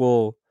was like,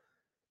 well,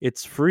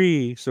 it's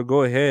free, so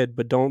go ahead,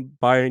 but don't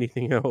buy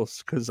anything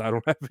else because I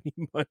don't have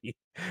any money.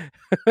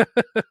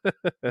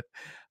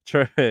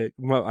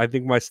 I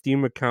think my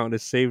Steam account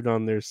is saved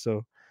on there,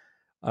 so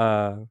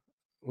uh,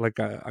 like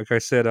I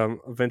said, I'm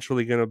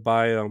eventually gonna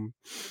buy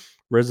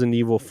Resident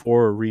Evil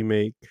 4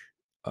 remake.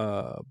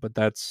 But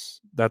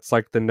that's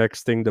like the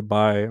next thing to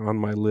buy on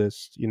my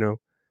list.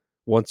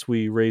 Once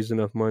we raise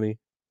enough money.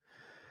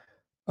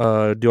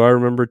 Do I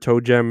remember Toe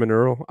Jam and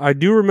Earl? I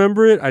do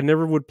remember it. I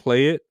never would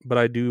play it, but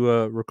I do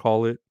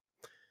recall it.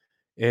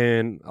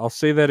 And I'll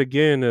say that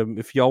again.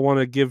 If y'all want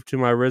to give to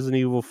my Resident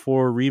Evil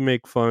 4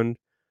 remake fund,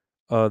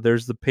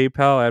 there's the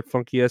PayPal at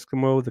Funky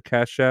Eskimo, the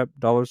Cash App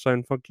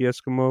 $ Funky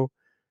Eskimo,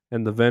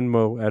 and the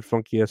Venmo at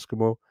Funky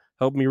Eskimo.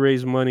 Help me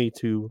raise money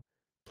to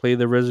play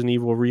the Resident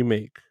Evil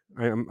remake.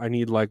 I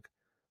need like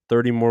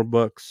 30 more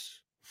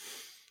bucks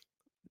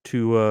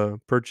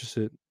to purchase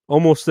it.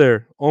 Almost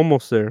there,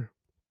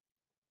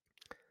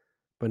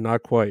 but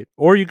not quite.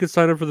 Or you could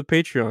sign up for the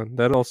Patreon.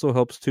 That also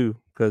helps too,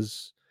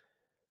 because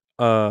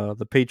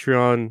the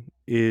Patreon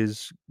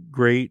is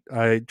great.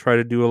 I try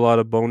to do a lot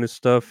of bonus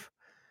stuff.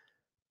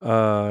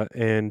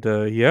 And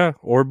yeah,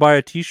 or buy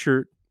a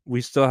T-shirt.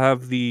 We still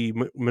have the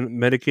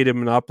Medicated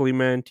Monopoly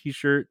Man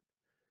T-shirt.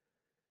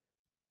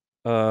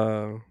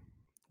 Uh,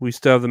 we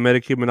still have the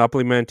Medicated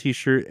Monopoly Man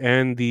T-shirt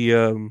and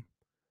the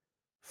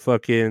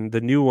fucking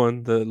the new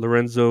one, the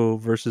Lorenzo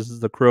versus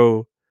the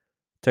Crow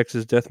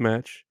Texas Death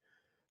Match.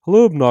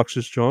 Hello,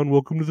 Obnoxious John.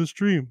 Welcome to the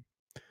stream.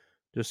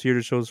 Just here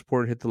to show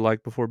support and hit the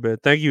like before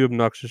bed. Thank you,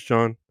 Obnoxious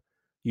John.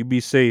 You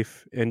be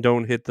safe and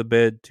don't hit the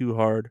bed too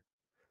hard.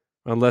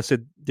 Unless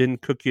it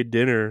didn't cook you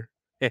dinner.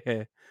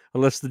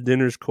 Unless the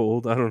dinner's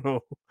cold. I don't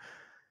know.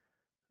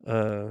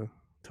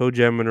 Toe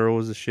Jam and Earl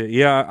was the shit.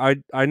 Yeah,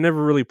 I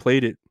never really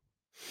played it.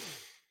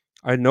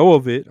 I know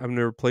of it. I've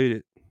never played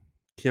it.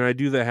 Can I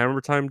do the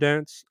Hammer Time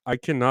dance? I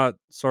cannot.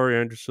 Sorry,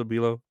 Andrew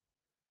Sabilo.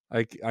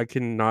 I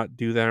cannot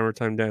do the Hammer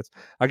Time dance.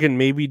 I can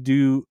maybe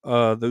do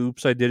the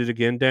Oops I Did It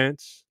Again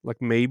dance,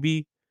 like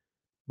maybe,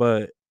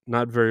 but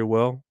not very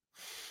well.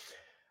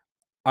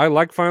 I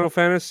like Final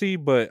Fantasy,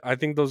 but I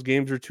think those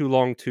games are too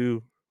long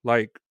too.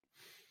 Like,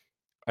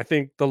 I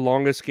think the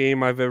longest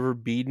game I've ever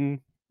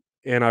beaten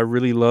and I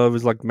really love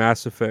is like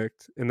Mass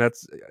Effect. And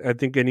that's, I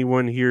think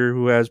anyone here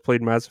who has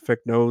played Mass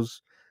Effect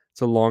knows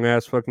it's a long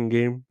ass fucking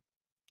game,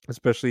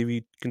 especially if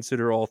you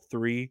consider all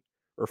 3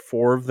 or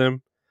 4 of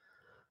them.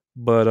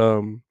 But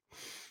I'm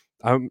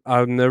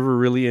never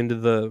really into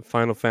the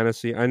Final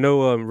Fantasy. I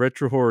know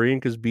Retro Horror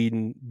Inc. has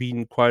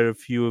beaten quite a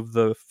few of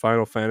the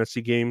Final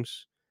Fantasy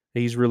games.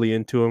 He's really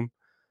into them,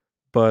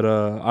 but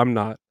I'm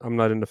not. I'm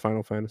not into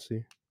Final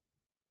Fantasy.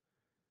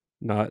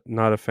 Not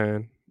a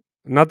fan.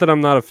 Not that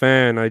I'm not a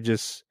fan.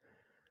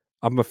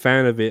 I'm a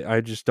fan of it. I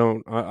just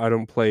I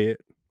don't play it.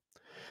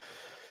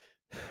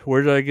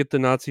 Where did I get the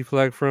Nazi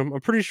flag from?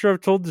 I'm pretty sure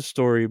I've told this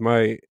story.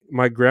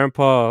 My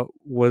grandpa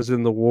was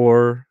in the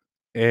war,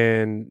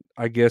 and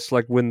I guess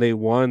like when they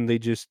won, they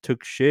just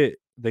took shit.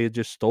 They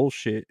just stole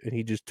shit, and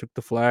he just took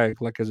the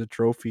flag like as a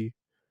trophy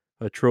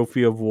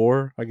of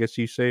war. I guess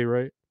you say,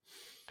 right?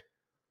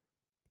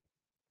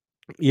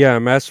 Yeah,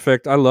 Mass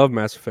Effect. I love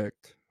Mass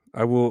Effect.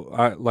 I will.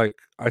 I like.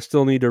 I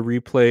still need to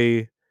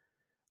replay.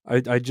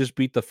 I just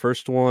beat the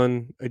first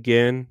one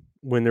again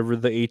whenever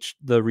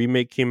the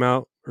remake came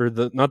out, or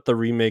the not the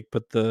remake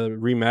but the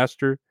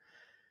remaster.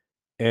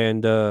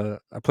 And I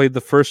played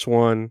the first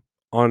one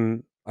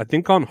on, I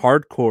think, on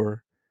hardcore,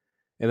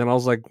 and then I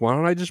was like, why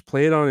don't I just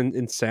play it on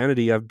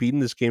Insanity? I've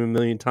beaten this game a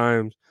million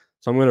times,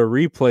 so I'm gonna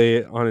replay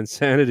it on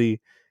Insanity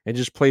and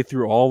just play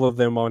through all of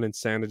them on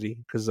Insanity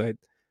because I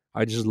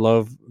just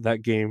love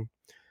that game.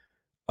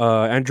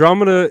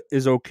 Andromeda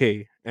is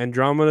okay.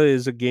 Andromeda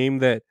is a game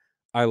that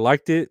I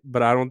liked it,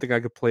 but I don't think I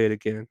could play it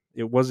again.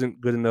 It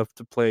wasn't good enough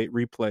to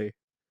replay.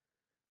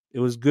 It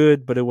was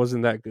good, but it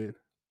wasn't that good.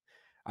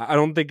 I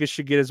don't think it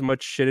should get as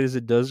much shit as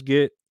it does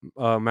get,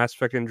 Mass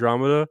Effect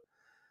Andromeda.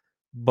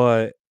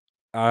 But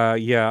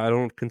yeah, I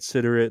don't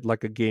consider it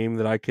like a game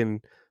that I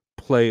can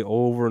play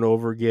over and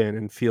over again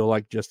and feel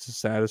like just as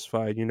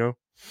satisfied.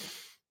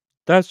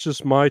 That's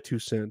just my 2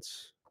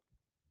 cents.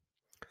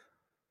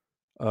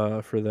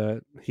 For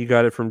that, he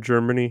got it from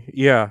Germany.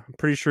 Yeah, I'm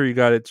pretty sure he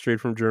got it straight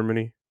from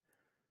Germany.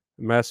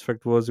 Mass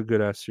Effect was a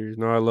good ass series.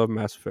 No, I love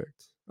Mass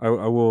Effect. I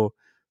will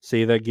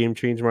say that game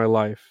changed my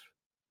life.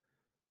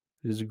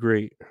 It is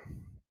great.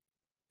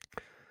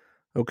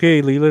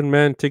 Okay, Leland,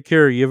 man, take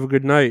care. You have a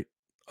good night.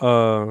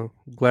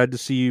 Glad to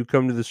see you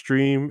come to the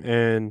stream,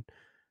 and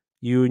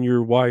you and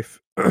your wife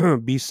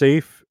be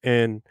safe,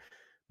 and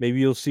maybe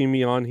you'll see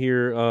me on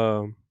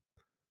here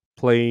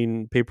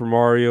playing Paper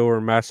Mario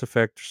or Mass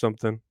Effect or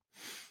something.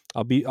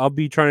 I'll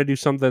be trying to do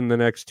something in the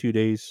next 2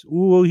 days.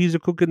 Ooh, well, he's a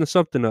cooking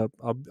something up.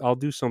 I'll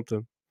do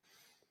something.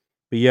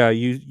 But yeah,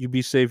 you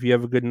be safe. You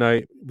have a good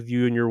night with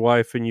you and your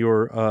wife and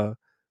your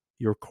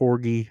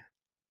corgi.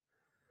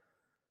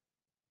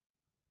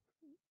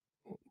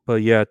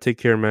 But yeah, take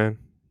care, man.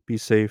 Be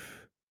safe.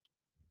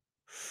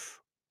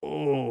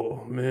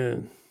 Oh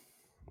man,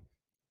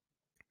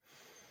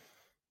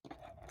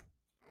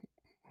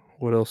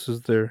 what else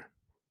is there?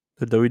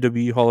 The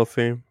WWE Hall of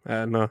Fame?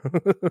 Nah,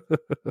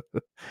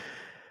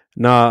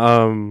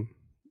 nah.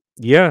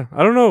 Yeah,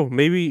 I don't know.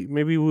 Maybe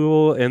we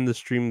will end the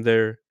stream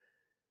there.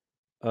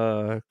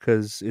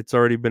 Because it's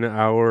already been an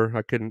hour.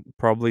 I can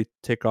probably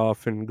take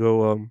off and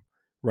go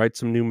write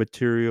some new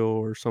material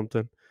or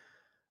something.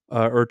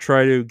 Or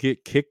try to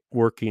get Kick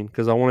working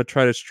because I want to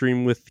try to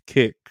stream with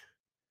Kick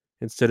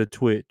instead of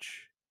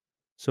Twitch.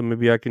 So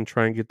maybe I can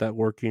try and get that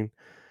working.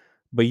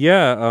 But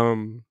yeah,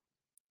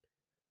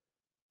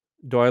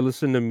 do I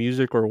listen to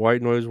music or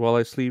white noise while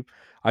I sleep?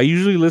 I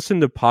usually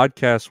listen to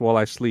podcasts while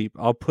I sleep.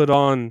 I'll put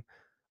on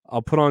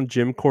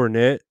Jim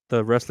Cornette,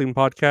 the wrestling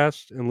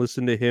podcast, and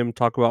listen to him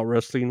talk about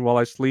wrestling while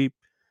I sleep.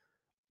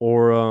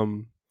 Or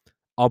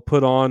I'll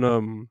put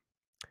on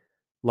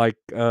like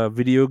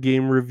video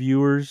game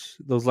reviewers,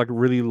 those like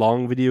really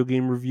long video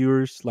game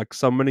reviewers, like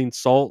Summoning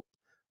Salt.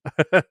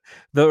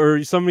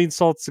 Or Summoning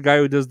Salt's the guy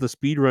who does the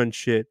speed run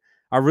shit.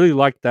 I really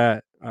like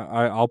that.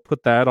 I'll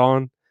put that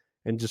on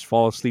and just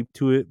fall asleep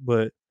to it.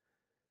 But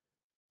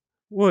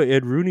what,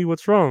 Ed Rooney?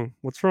 What's wrong?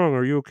 What's wrong?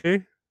 Are you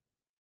okay?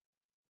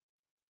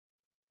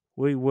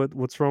 Wait,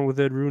 what's wrong with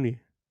Ed Rooney?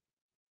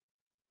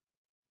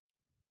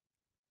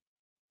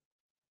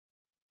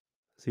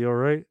 Is he all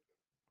right?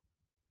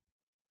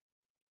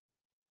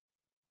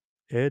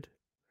 Ed,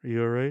 are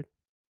you all right?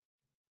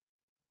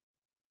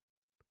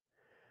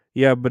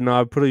 Yeah, but no,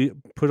 I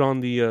put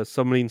on the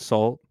Summoning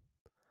Salt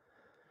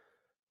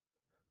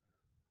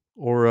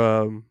or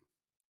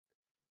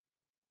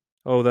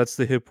oh, that's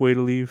the hip way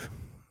to leave.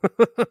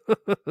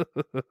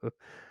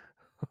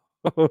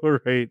 All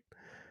right.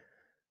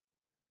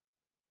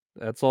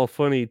 That's all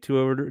funny.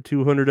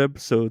 200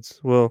 episodes.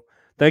 Well,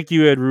 thank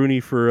you, Ed Rooney,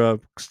 for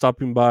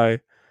stopping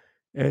by.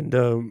 And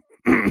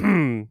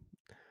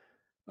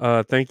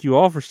thank you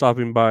all for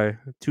stopping by.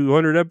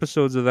 200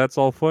 episodes of That's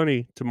All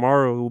Funny.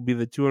 Tomorrow will be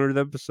the 200th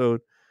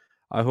episode.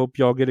 I hope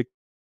y'all get a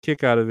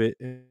kick out of it.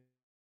 If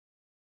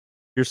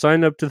you're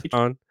signed up to the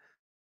Patreon,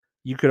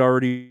 you could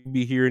already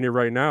be hearing it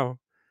right now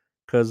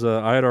because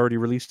I had already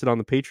released it on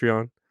the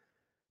Patreon.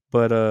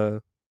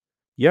 But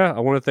yeah, I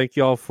want to thank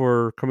y'all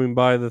for coming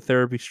by the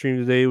therapy stream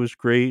today. It was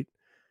great.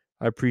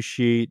 I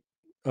appreciate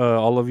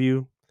all of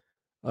you.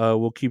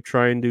 We'll keep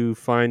trying to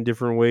find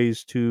different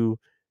ways to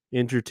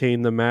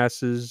entertain the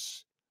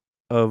masses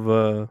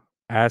of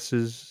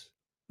asses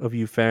of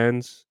you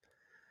fans.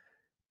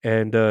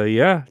 And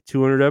yeah,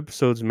 200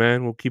 episodes,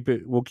 man. We'll keep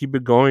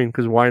it going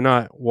because why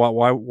not?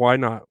 Why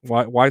not?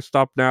 Why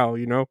stop now?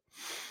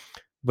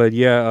 But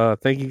yeah,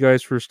 thank you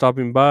guys for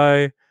stopping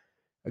by.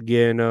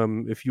 Again,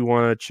 if you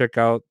want to check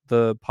out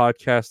the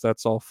podcast,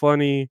 That's All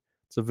Funny.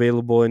 It's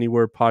available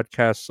anywhere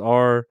podcasts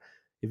are.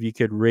 If you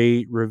could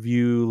rate,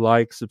 review,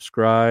 like,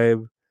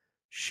 subscribe,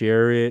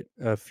 share it.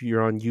 If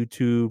you're on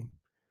YouTube,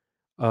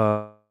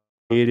 uh,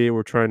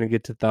 we're trying to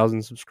get to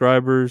 1,000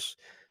 subscribers.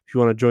 If you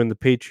want to join the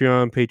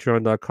Patreon,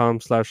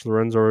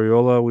 patreon.com/Lorenzo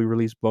Ariola. We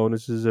release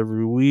bonuses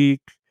every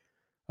week,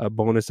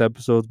 bonus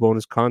episodes,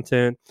 bonus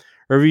content.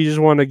 Or if you just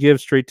want to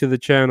give straight to the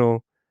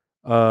channel,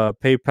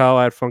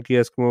 PayPal at Funky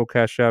Eskimo,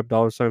 Cash App,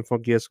 $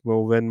 Funky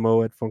Eskimo,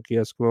 Venmo at Funky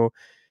Eskimo.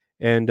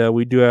 And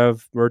we do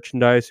have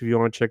merchandise. If you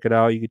want to check it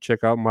out, you can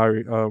check out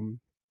my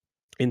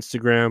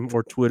Instagram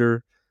or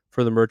Twitter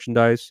for the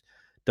merchandise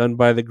done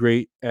by the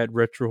great at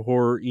Retro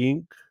Horror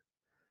Inc.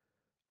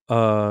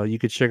 You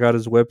could check out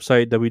his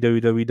website,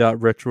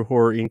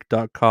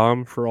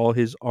 www.retrohorrorinc.com, for all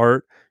his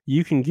art.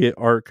 You can get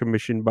art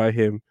commissioned by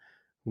him.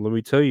 Let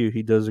me tell you,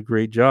 he does a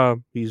great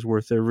job. He's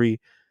worth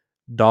every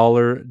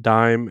dollar,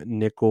 dime,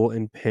 nickel,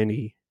 and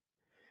penny.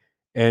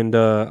 And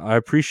I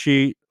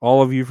appreciate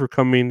all of you for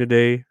coming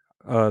today.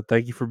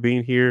 Thank you for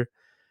being here.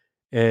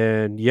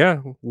 And yeah,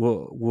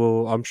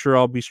 we'll I'm sure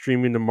I'll be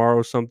streaming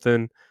tomorrow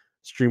something,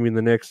 streaming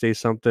the next day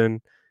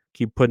something,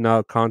 keep putting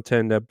out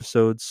content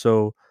episodes.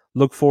 So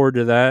look forward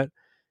to that.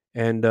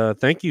 And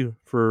thank you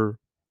for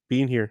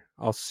being here.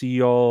 I'll see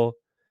y'all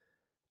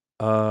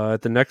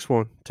at the next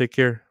one. Take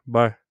care.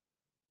 Bye.